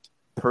direct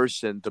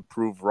person to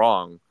prove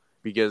wrong,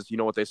 because you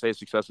know what they say,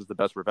 success is the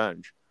best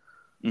revenge.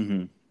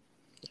 Mm-hmm.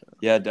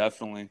 Yeah,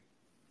 definitely,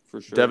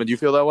 for sure. Devin, do you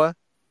feel that way?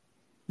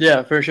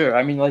 Yeah, for sure.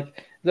 I mean,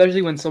 like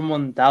especially when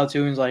someone doubts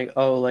you and is like,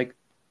 oh, like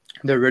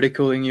they're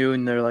ridiculing you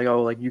and they're like,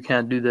 oh, like you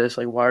can't do this.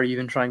 Like, why are you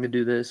even trying to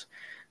do this?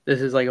 This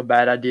is like a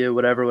bad idea,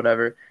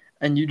 whatever.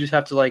 And you just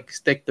have to like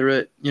stick through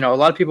it. A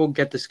lot of people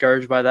get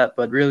discouraged by that,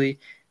 but really,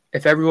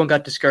 if everyone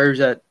got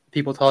discouraged at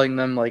people telling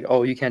them like,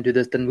 oh, you can't do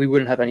this, then we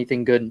wouldn't have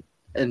anything good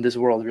in this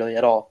world really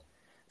at all.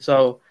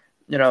 So,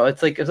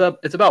 it's like,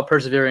 it's about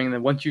persevering. And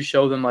then once you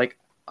show them like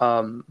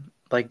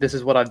this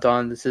is what I've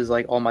done, this is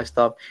like all my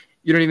stuff,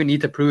 you don't even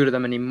need to prove it to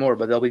them anymore,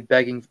 but they'll be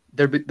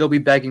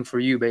begging for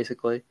you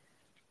basically.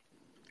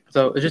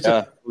 So it's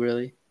just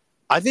really.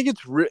 I think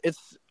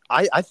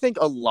I think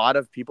a lot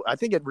of people. I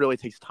think it really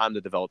takes time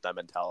to develop that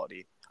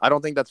mentality. I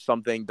don't think that's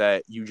something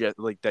that you just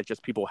like that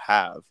just people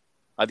have.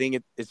 I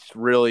think it's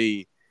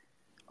really.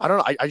 I don't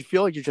know. I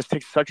feel like it just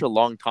takes such a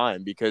long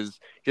time because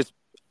just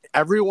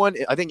everyone.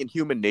 I think in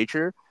human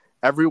nature,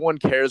 everyone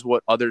cares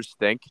what others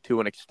think to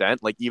an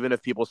extent. Like even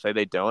if people say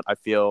they don't, I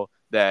feel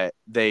that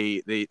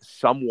they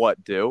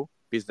somewhat do,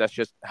 because that's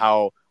just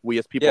how we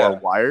as people are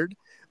wired.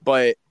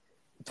 But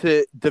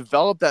to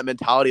develop that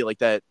mentality like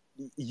that,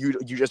 you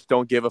just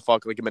don't give a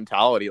fuck like a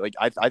mentality. Like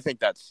I think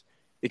that's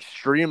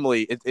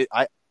extremely.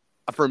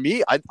 For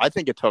me, I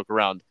think it took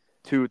around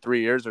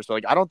 2-3 years or so.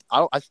 Like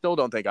I still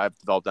don't think I've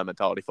developed that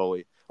mentality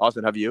fully.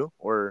 Austin, have you?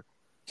 Or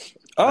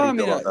I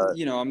mean,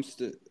 I'm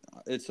still.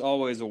 It's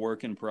always a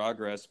work in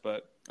progress,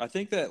 but I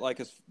think that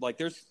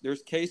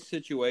there's case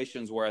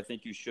situations where I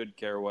think you should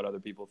care what other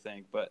people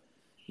think, but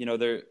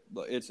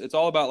it's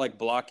all about like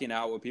blocking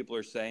out what people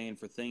are saying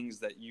for things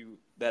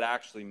that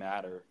actually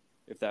matter,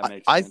 if that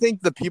makes I sense.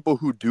 think the people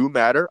who do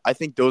matter, I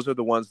think those are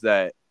the ones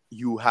that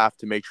you have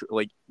to make sure,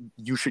 like,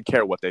 you should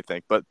care what they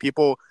think. But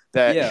people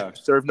that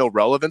serve no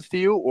relevance to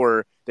you,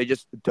 or they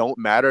just don't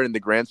matter in the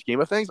grand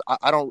scheme of things,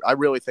 I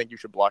really think you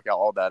should block out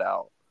all that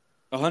out.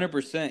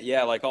 100%.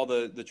 Yeah. Like all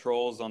the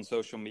trolls on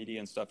social media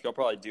and stuff, you'll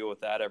probably deal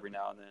with that every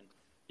now and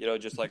then.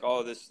 Just like,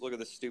 oh, look at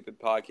this stupid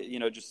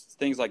podcast, just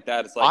things like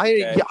that. It's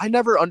like, I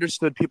never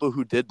understood people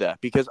who did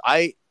that, because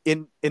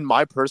in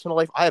my personal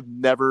life, I have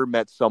never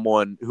met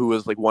someone who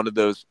was like one of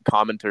those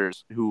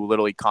commenters who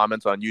literally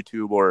comments on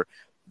YouTube or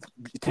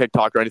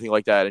TikTok or anything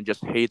like that and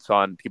just hates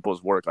on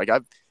people's work. Like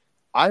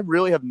I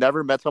really have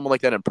never met someone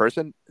like that in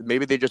person.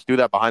 Maybe they just do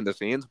that behind the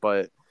scenes,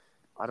 but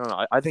I don't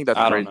know. I think that's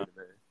crazy to me.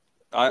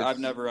 I've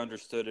never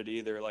understood it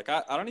either. Like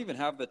I don't even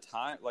have the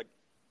time. Like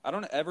I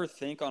don't ever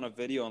think on a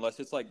video unless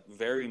it's like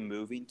very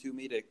moving to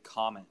me to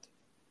comment.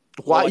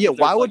 Why? Like,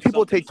 why would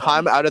people take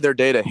time out of their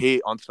day to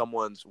hate on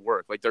someone's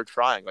work? Like they're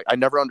trying. Like I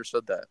never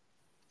understood that.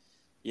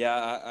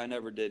 Yeah, I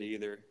never did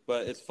either.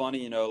 But it's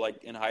funny,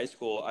 like in high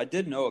school, I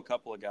did know a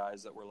couple of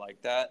guys that were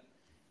like that,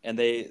 and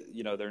they,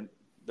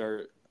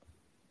 they're.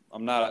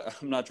 I'm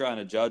not trying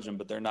to judge them,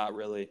 but they're not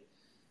really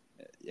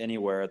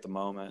anywhere at the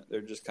moment.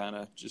 They're just kind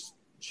of just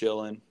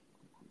chilling.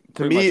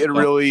 To me, it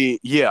really,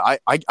 I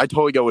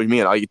totally get what you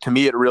mean. To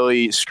me, it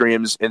really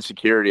screams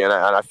insecurity, and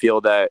I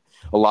feel that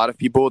a lot of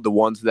people, the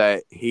ones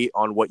that hate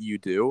on what you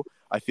do,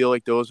 I feel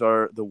like those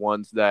are the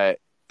ones that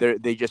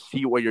they just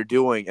see what you're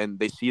doing, and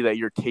they see that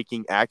you're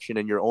taking action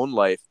in your own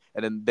life,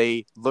 and then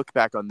they look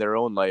back on their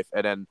own life,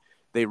 and then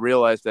they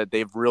realize that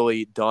they've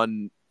really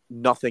done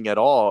nothing at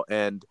all,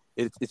 and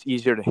it's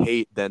easier to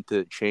hate than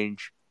to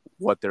change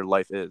what their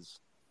life is.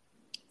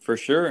 For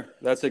sure.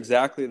 That's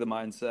exactly the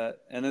mindset.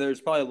 And then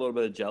there's probably a little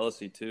bit of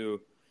jealousy too.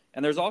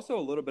 And there's also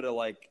a little bit of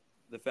like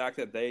the fact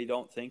that they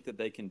don't think that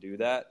they can do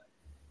that.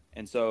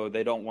 And so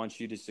they don't want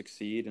you to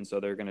succeed. And so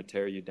they're going to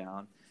tear you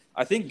down.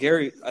 I think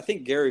Gary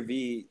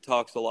Vee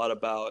talks a lot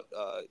about,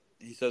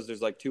 he says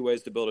there's like two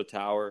ways to build a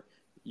tower.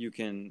 You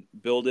can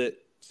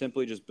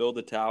simply just build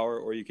the tower,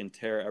 or you can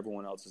tear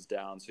everyone else's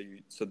down.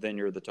 So then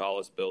you're the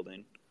tallest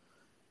building.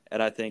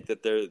 And I think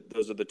that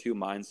those are the two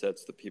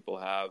mindsets that people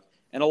have.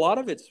 And a lot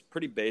of it's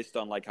pretty based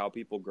on like how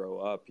people grow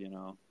up,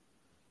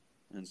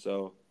 And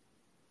so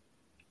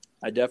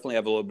I definitely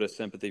have a little bit of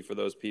sympathy for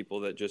those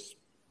people that just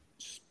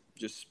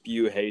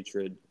spew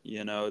hatred,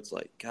 It's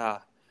like,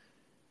 God.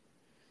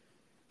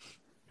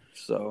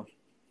 So,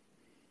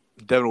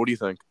 Devin, what do you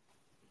think?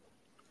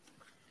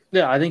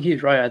 Yeah, I think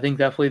he's right. I think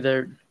definitely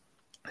there's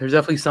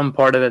definitely some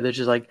part of it that's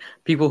just like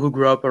people who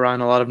grow up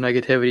around a lot of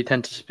negativity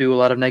tend to spew a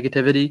lot of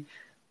negativity.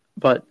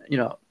 But,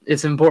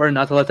 it's important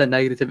not to let that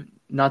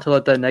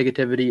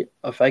negativity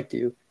affect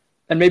you,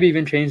 and maybe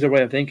even change their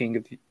way of thinking.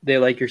 If they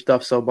like your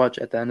stuff so much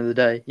at the end of the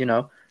day,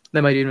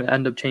 they might even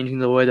end up changing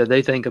the way that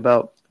they think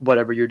about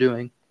whatever you're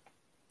doing.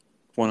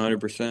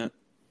 100%.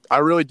 I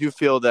really do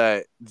feel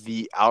that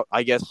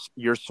I guess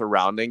your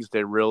surroundings,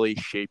 they really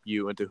shape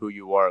you into who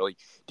you are. Like,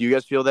 do you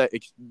guys feel that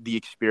the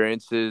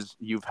experiences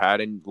you've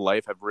had in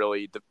life have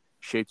really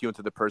shaped you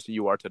into the person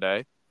you are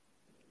today?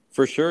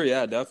 For sure.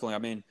 Yeah, definitely. I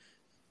mean,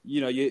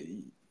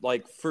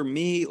 like for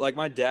me, like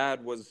my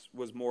dad was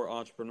more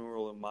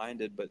entrepreneurial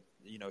minded, but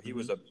he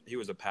was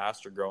a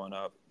pastor growing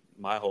up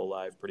my whole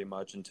life pretty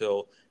much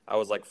until I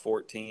was like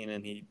 14,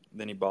 and he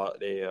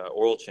bought a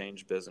oil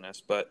change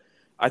business. But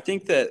I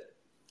think that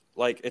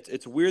like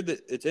it's weird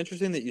that it's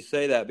interesting that you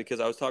say that, because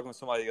I was talking with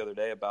somebody the other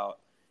day about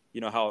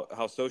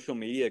how social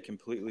media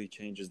completely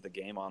changes the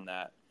game on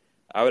that.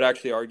 I would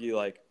actually argue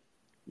like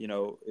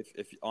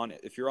if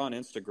you're on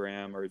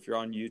Instagram or if you're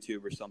on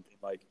YouTube or something,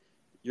 like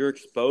you're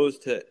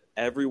exposed to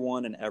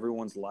everyone and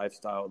everyone's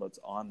lifestyle that's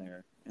on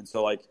there. And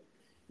so like,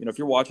 if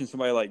you're watching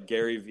somebody like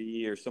Gary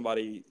Vee or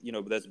somebody,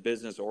 that's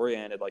business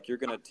oriented, like you're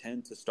going to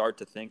tend to start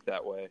to think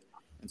that way.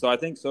 And so I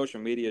think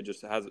social media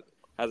just has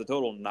a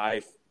total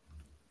knife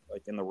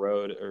like in the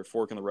road, or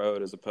fork in the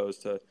road, as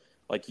opposed to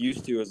like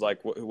used to is like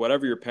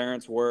whatever your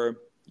parents were,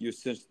 you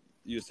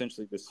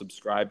essentially just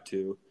subscribe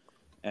to.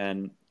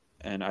 And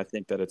I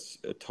think that it's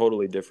a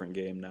totally different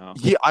game now.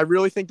 Yeah, I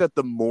really think that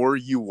the more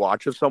you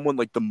watch of someone,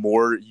 like the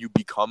more you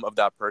become of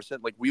that person.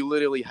 Like we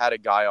literally had a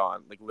guy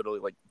on, like literally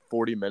like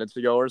 40 minutes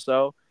ago or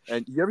so.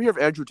 And you ever hear of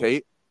Andrew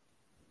Tate?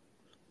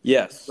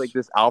 Yes. Like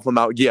this alpha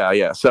male.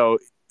 Yeah. So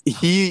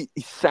he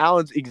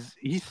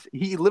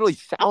literally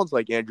sounds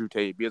like Andrew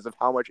Tate because of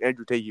how much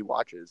Andrew Tate he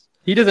watches.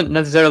 He doesn't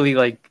necessarily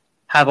like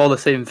have all the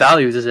same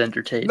values as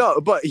Andrew Tate.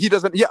 No, but he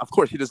doesn't. Yeah, of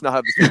course, he does not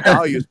have the same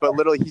values, but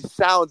literally he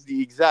sounds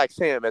the exact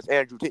same as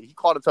Andrew Tate. He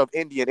called himself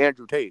Indian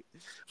Andrew Tate.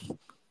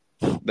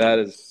 That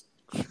is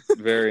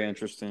very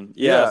interesting.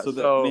 Yeah,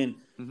 so I mean,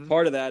 mm-hmm.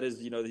 Part of that is,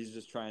 he's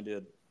just trying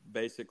to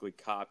basically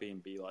copy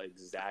and be like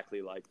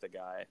exactly like the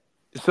guy.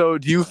 So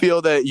do you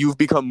feel that you've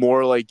become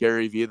more like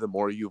Gary Vee the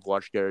more you've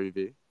watched Gary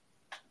Vee?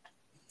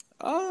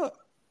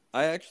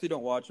 I actually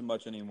don't watch him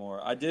much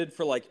anymore. I did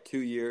for like 2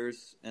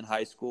 years in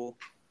high school,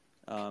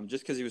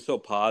 just because he was so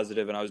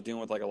positive, and I was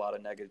dealing with like a lot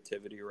of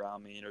negativity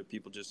around me.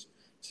 People just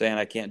saying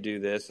I can't do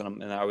this,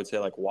 and I would say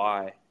like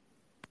why,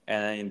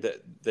 and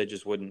they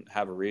just wouldn't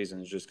have a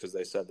reason. It's just because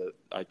they said that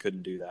I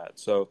couldn't do that.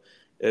 So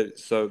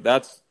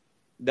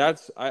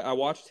I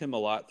watched him a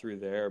lot through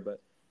there,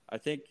 but I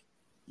think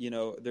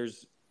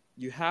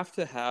you have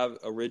to have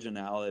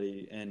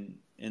originality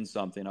in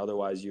something,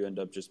 otherwise you end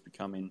up just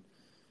becoming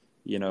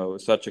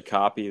such a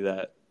copy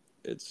that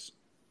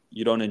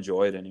you don't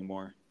enjoy it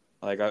anymore.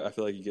 Like I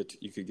feel like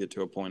you could get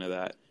to a point of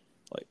that.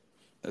 Like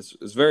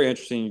it's very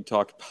interesting you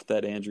talked about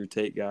that Andrew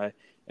Tate guy,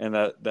 and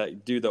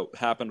that dude that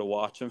happened to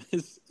watch him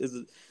is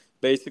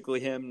basically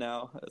him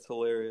now. That's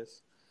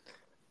hilarious.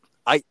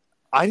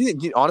 I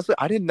didn't honestly.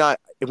 I did not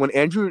when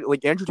Andrew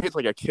Tate's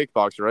like a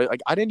kickboxer, right?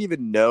 Like I didn't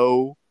even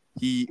know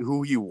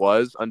who he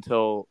was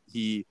until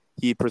he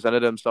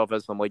presented himself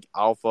as some like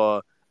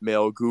alpha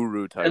male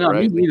guru type,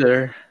 right? Me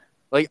neither.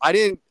 Like I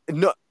didn't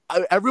know.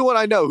 Everyone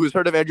I know who's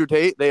heard of Andrew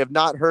Tate, they have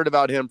not heard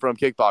about him from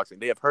kickboxing.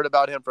 They have heard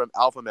about him from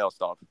alpha male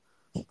stuff.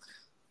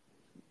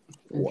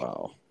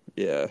 Wow.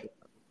 Yeah.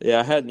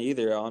 Yeah, I hadn't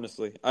either,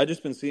 honestly. I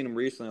just been seeing him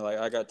recently. Like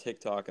I got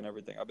TikTok and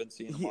everything. I've been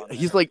seeing him on there.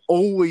 He's like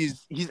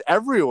always. He's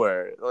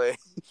everywhere. Like,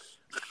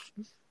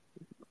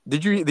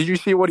 did you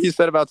see what he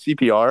said about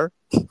CPR?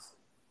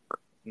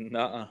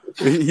 Nuh-uh.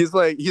 He's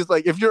like,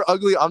 if you're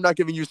ugly, I'm not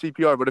giving you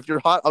CPR, but if you're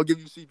hot, I'll give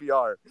you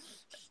CPR.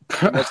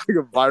 That's like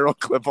a viral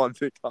clip on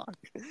TikTok.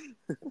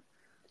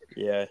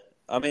 Yeah,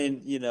 I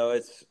mean,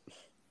 it's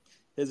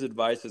his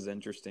advice is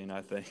interesting.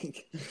 I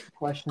think.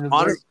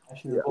 Questionable.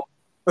 Yeah.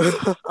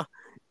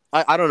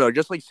 I don't know.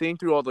 Just like seeing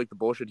through all like the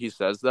bullshit he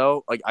says,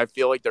 though, like I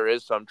feel like there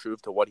is some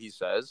truth to what he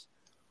says.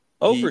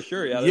 Oh, for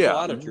sure. Yeah, there's a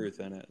lot of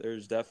truth in it.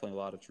 There's definitely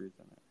a lot of truth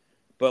in it.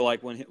 But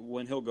like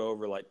when he'll go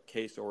over like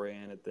case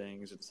oriented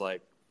things, it's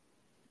like,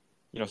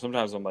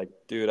 sometimes I'm like,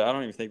 dude, I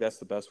don't even think that's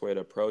the best way to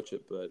approach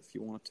it. But if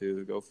you want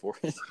to, go for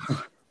it.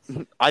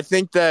 I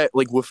think that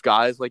like with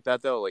guys like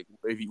that though, like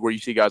where you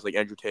see guys like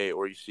Andrew Tate,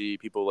 or you see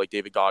people like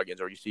David Goggins,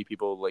 or you see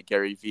people like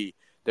Gary Vee,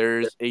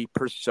 there's a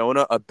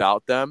persona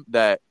about them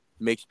that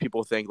makes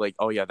people think like,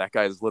 oh yeah, that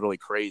guy is literally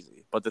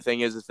crazy. But the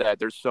thing is that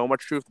there's so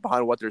much truth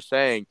behind what they're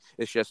saying.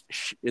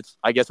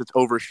 I guess it's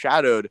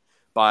overshadowed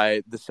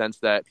by the sense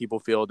that people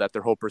feel that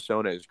their whole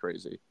persona is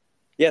crazy.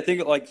 Yeah, I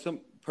think like some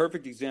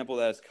perfect example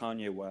of that is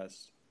Kanye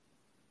West.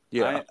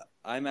 Yeah,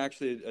 I'm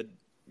actually a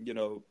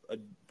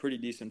pretty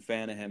decent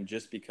fan of him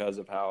just because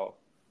of how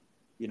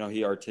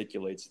he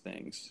articulates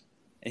things,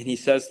 and he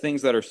says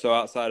things that are so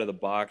outside of the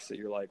box that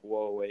you're like,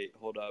 whoa, wait,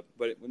 hold up.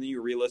 But when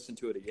you re-listen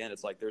to it again,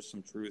 it's like there's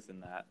some truth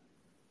in that.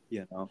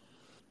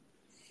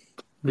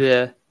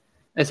 Yeah.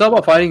 It's all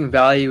about finding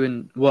value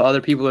in what other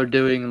people are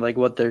doing and like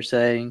what they're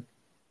saying.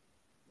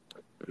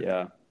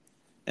 Yeah.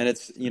 And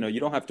it's, you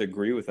don't have to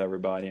agree with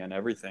everybody on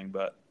everything,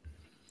 but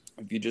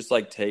if you just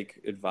like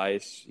take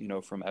advice,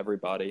 from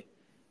everybody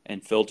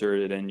and filter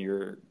it in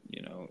your,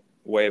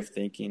 way of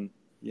thinking,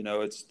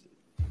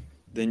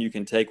 then you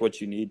can take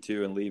what you need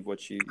to and leave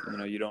what you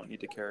don't need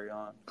to carry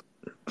on.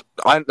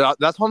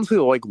 That's honestly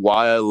like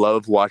why I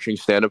love watching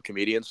stand-up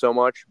comedians so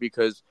much,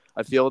 because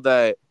I feel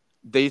that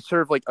they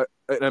serve like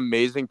an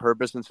amazing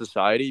purpose in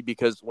society.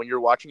 Because when you're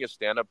watching a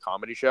stand-up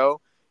comedy show,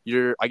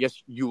 I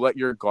guess you let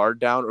your guard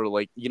down, or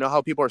like,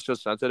 how people are so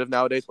sensitive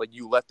nowadays, like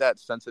you let that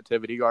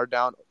sensitivity guard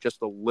down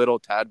just a little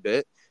tad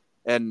bit,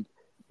 and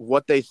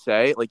what they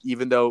say, like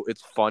even though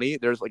it's funny,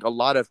 there's like a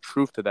lot of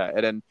truth to that,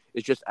 and then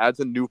it just adds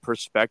a new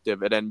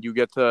perspective, and then you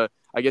get to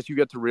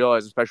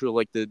realize, especially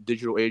like the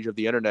digital age of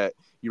the internet,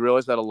 you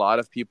realize that a lot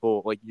of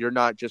people, like you're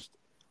not just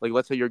like,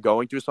 let's say you're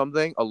going through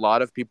something, a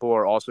lot of people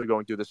are also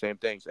going through the same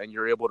things, and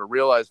you're able to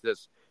realize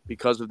this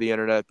because of the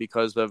internet,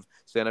 because of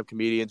stand-up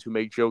comedians who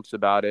make jokes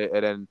about it,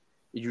 and then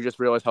you just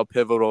realize how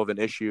pivotal of an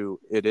issue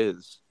it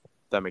is. If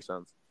that makes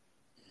sense.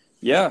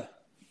 Yeah,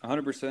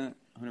 100%.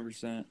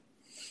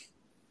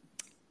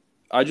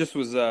 I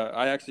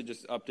actually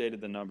just updated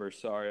the numbers.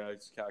 Sorry, I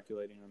was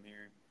calculating them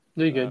here.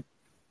 You're good.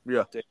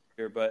 Yeah.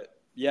 Here, but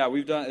yeah,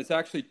 it's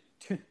actually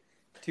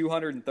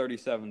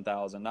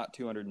 237,000, not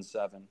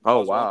 207.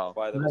 Oh, wow.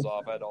 Why that was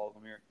off. I had all of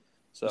them here.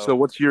 So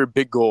what's your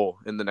big goal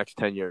in the next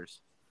 10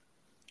 years?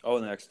 Oh,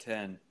 in the next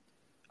 10.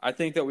 I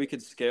think that we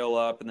could scale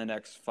up in the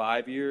next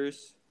 5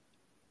 years.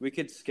 We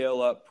could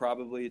scale up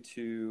probably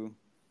to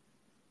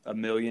 $1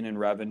 million in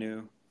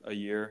revenue a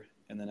year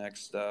in the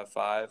next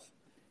 5.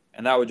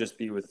 And that would just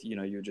be with, you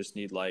would just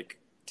need like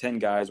 10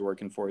 guys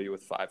working for you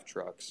with 5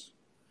 trucks.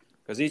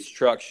 Because each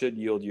truck should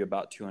yield you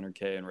about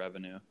 $200K in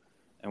revenue.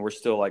 And we're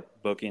still like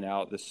booking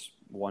out this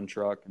one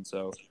truck. And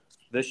so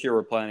this year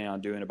we're planning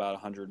on doing about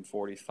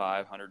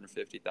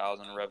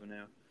 150,000 in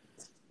revenue.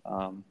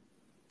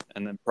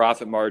 And then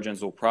profit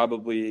margins will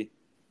probably,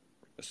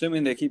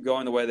 assuming they keep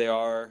going the way they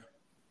are,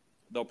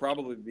 they'll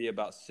probably be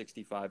about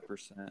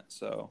 65%.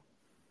 So.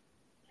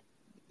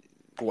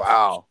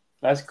 Wow.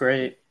 That's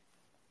great.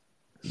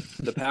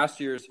 The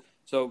past years,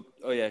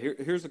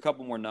 here's a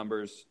couple more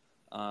numbers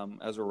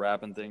as we're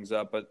wrapping things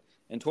up. But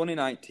in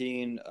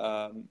 2019,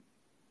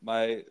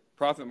 my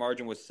profit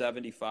margin was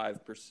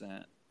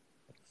 75%.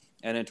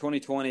 And in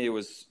 2020, it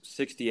was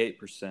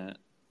 68%.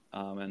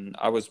 And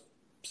I was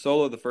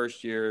solo the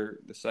first year.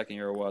 The second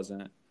year, I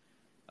wasn't.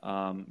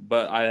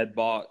 But I had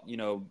bought,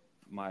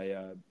 my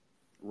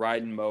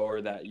riding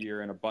mower that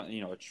year and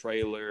a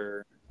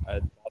trailer. I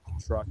had bought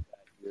the truck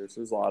that year. So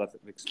it was a lot of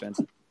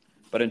expenses.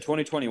 But in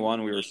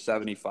 2021, we were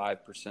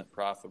 75%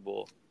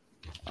 profitable.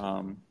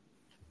 And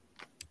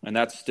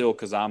that's still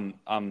because I'm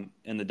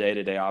in the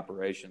day-to-day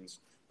operations.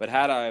 But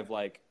had I have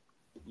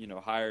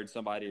hired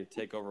somebody to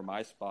take over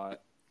my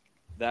spot,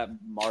 that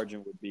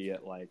margin would be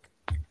at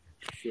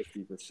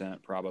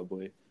 50%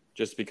 probably,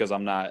 just because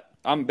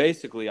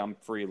I'm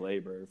free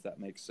labor, if that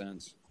makes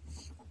sense.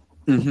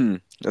 Mm-hmm.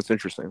 That's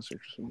interesting.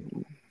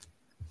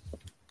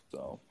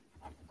 So,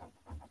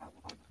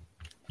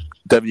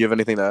 Devin, you have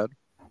anything to add?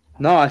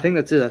 No, I think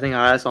that's it. I think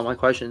I asked all my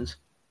questions.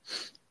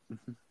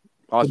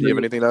 Austin, you have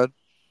anything to add?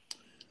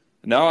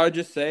 No, I'd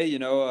just say,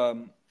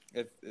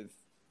 if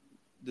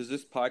does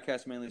this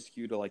podcast mainly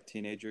skew to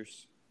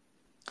teenagers?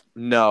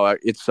 No,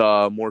 it's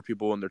more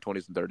people in their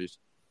 20s and 30s.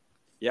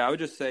 Yeah, I would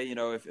just say,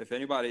 if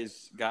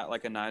anybody's got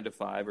a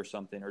 9-to-5 or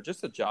something, or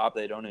just a job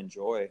they don't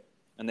enjoy,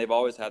 and they've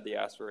always had the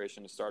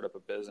aspiration to start up a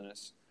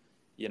business,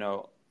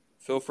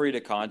 feel free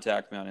to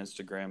contact me on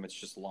Instagram. It's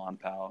just Lawn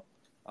Pal.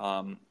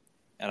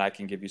 And I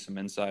can give you some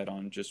insight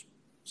on just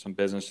some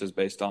businesses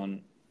based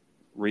on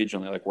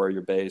regionally, where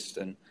you're based,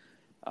 and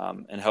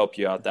help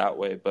you out that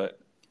way. But,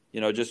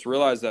 just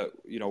realize that,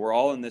 we're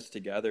all in this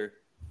together.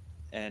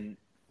 And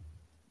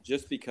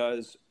just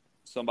because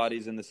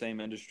somebody's in the same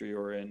industry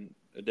or in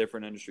a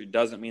different industry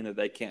doesn't mean that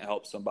they can't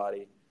help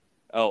somebody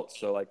else.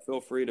 So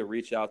feel free to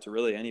reach out to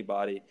really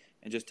anybody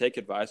and just take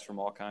advice from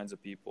all kinds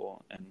of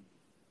people,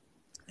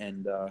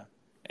 and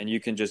you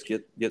can just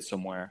get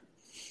somewhere.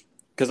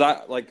 Because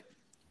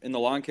in the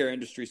lawn care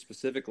industry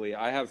specifically,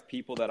 I have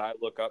people that I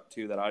look up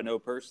to that I know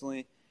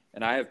personally,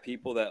 and I have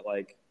people that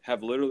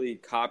have literally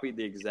copied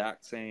the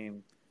exact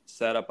same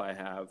setup I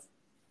have.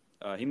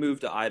 He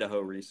moved to Idaho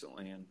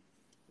recently, and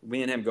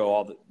me and him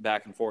go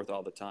back and forth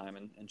all the time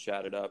and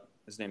chat it up.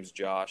 His name's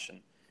Josh, and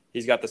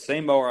he's got the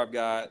same mower I've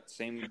got,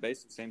 same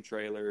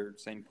trailer,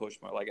 same push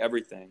mower,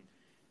 everything.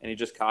 And he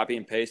just copy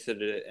and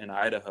pasted it in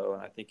Idaho,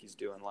 and I think he's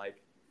doing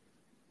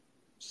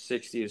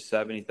 60 to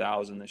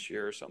 70,000 this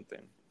year or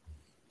something.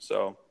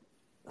 So,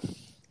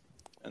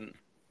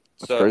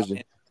 That's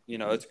crazy.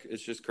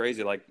 It's just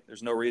crazy.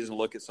 There's no reason to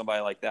look at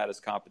somebody like that as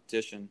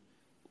competition.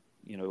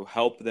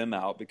 Help them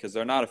out because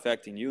they're not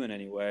affecting you in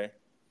any way.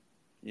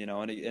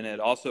 And it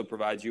also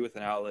provides you with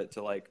an outlet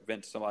to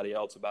vent to somebody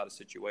else about a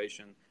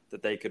situation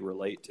that they could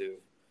relate to.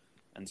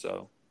 And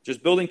so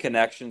just building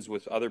connections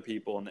with other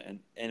people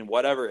in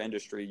whatever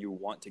industry you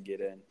want to get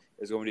in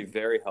is going to be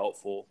very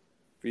helpful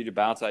for you to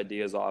bounce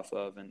ideas off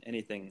of and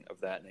anything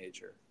of that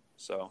nature.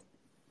 So.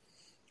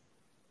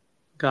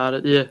 Got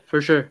it. Yeah,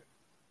 for sure.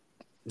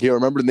 Yeah,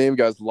 remember the name,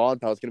 guys. Lawn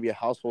Pal is going to be a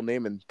household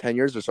name in 10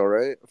 years or so,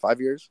 right? 5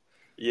 years?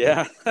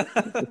 Yeah.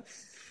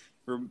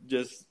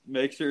 Just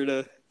make sure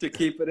to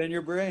keep it in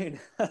your brain.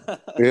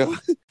 Yeah.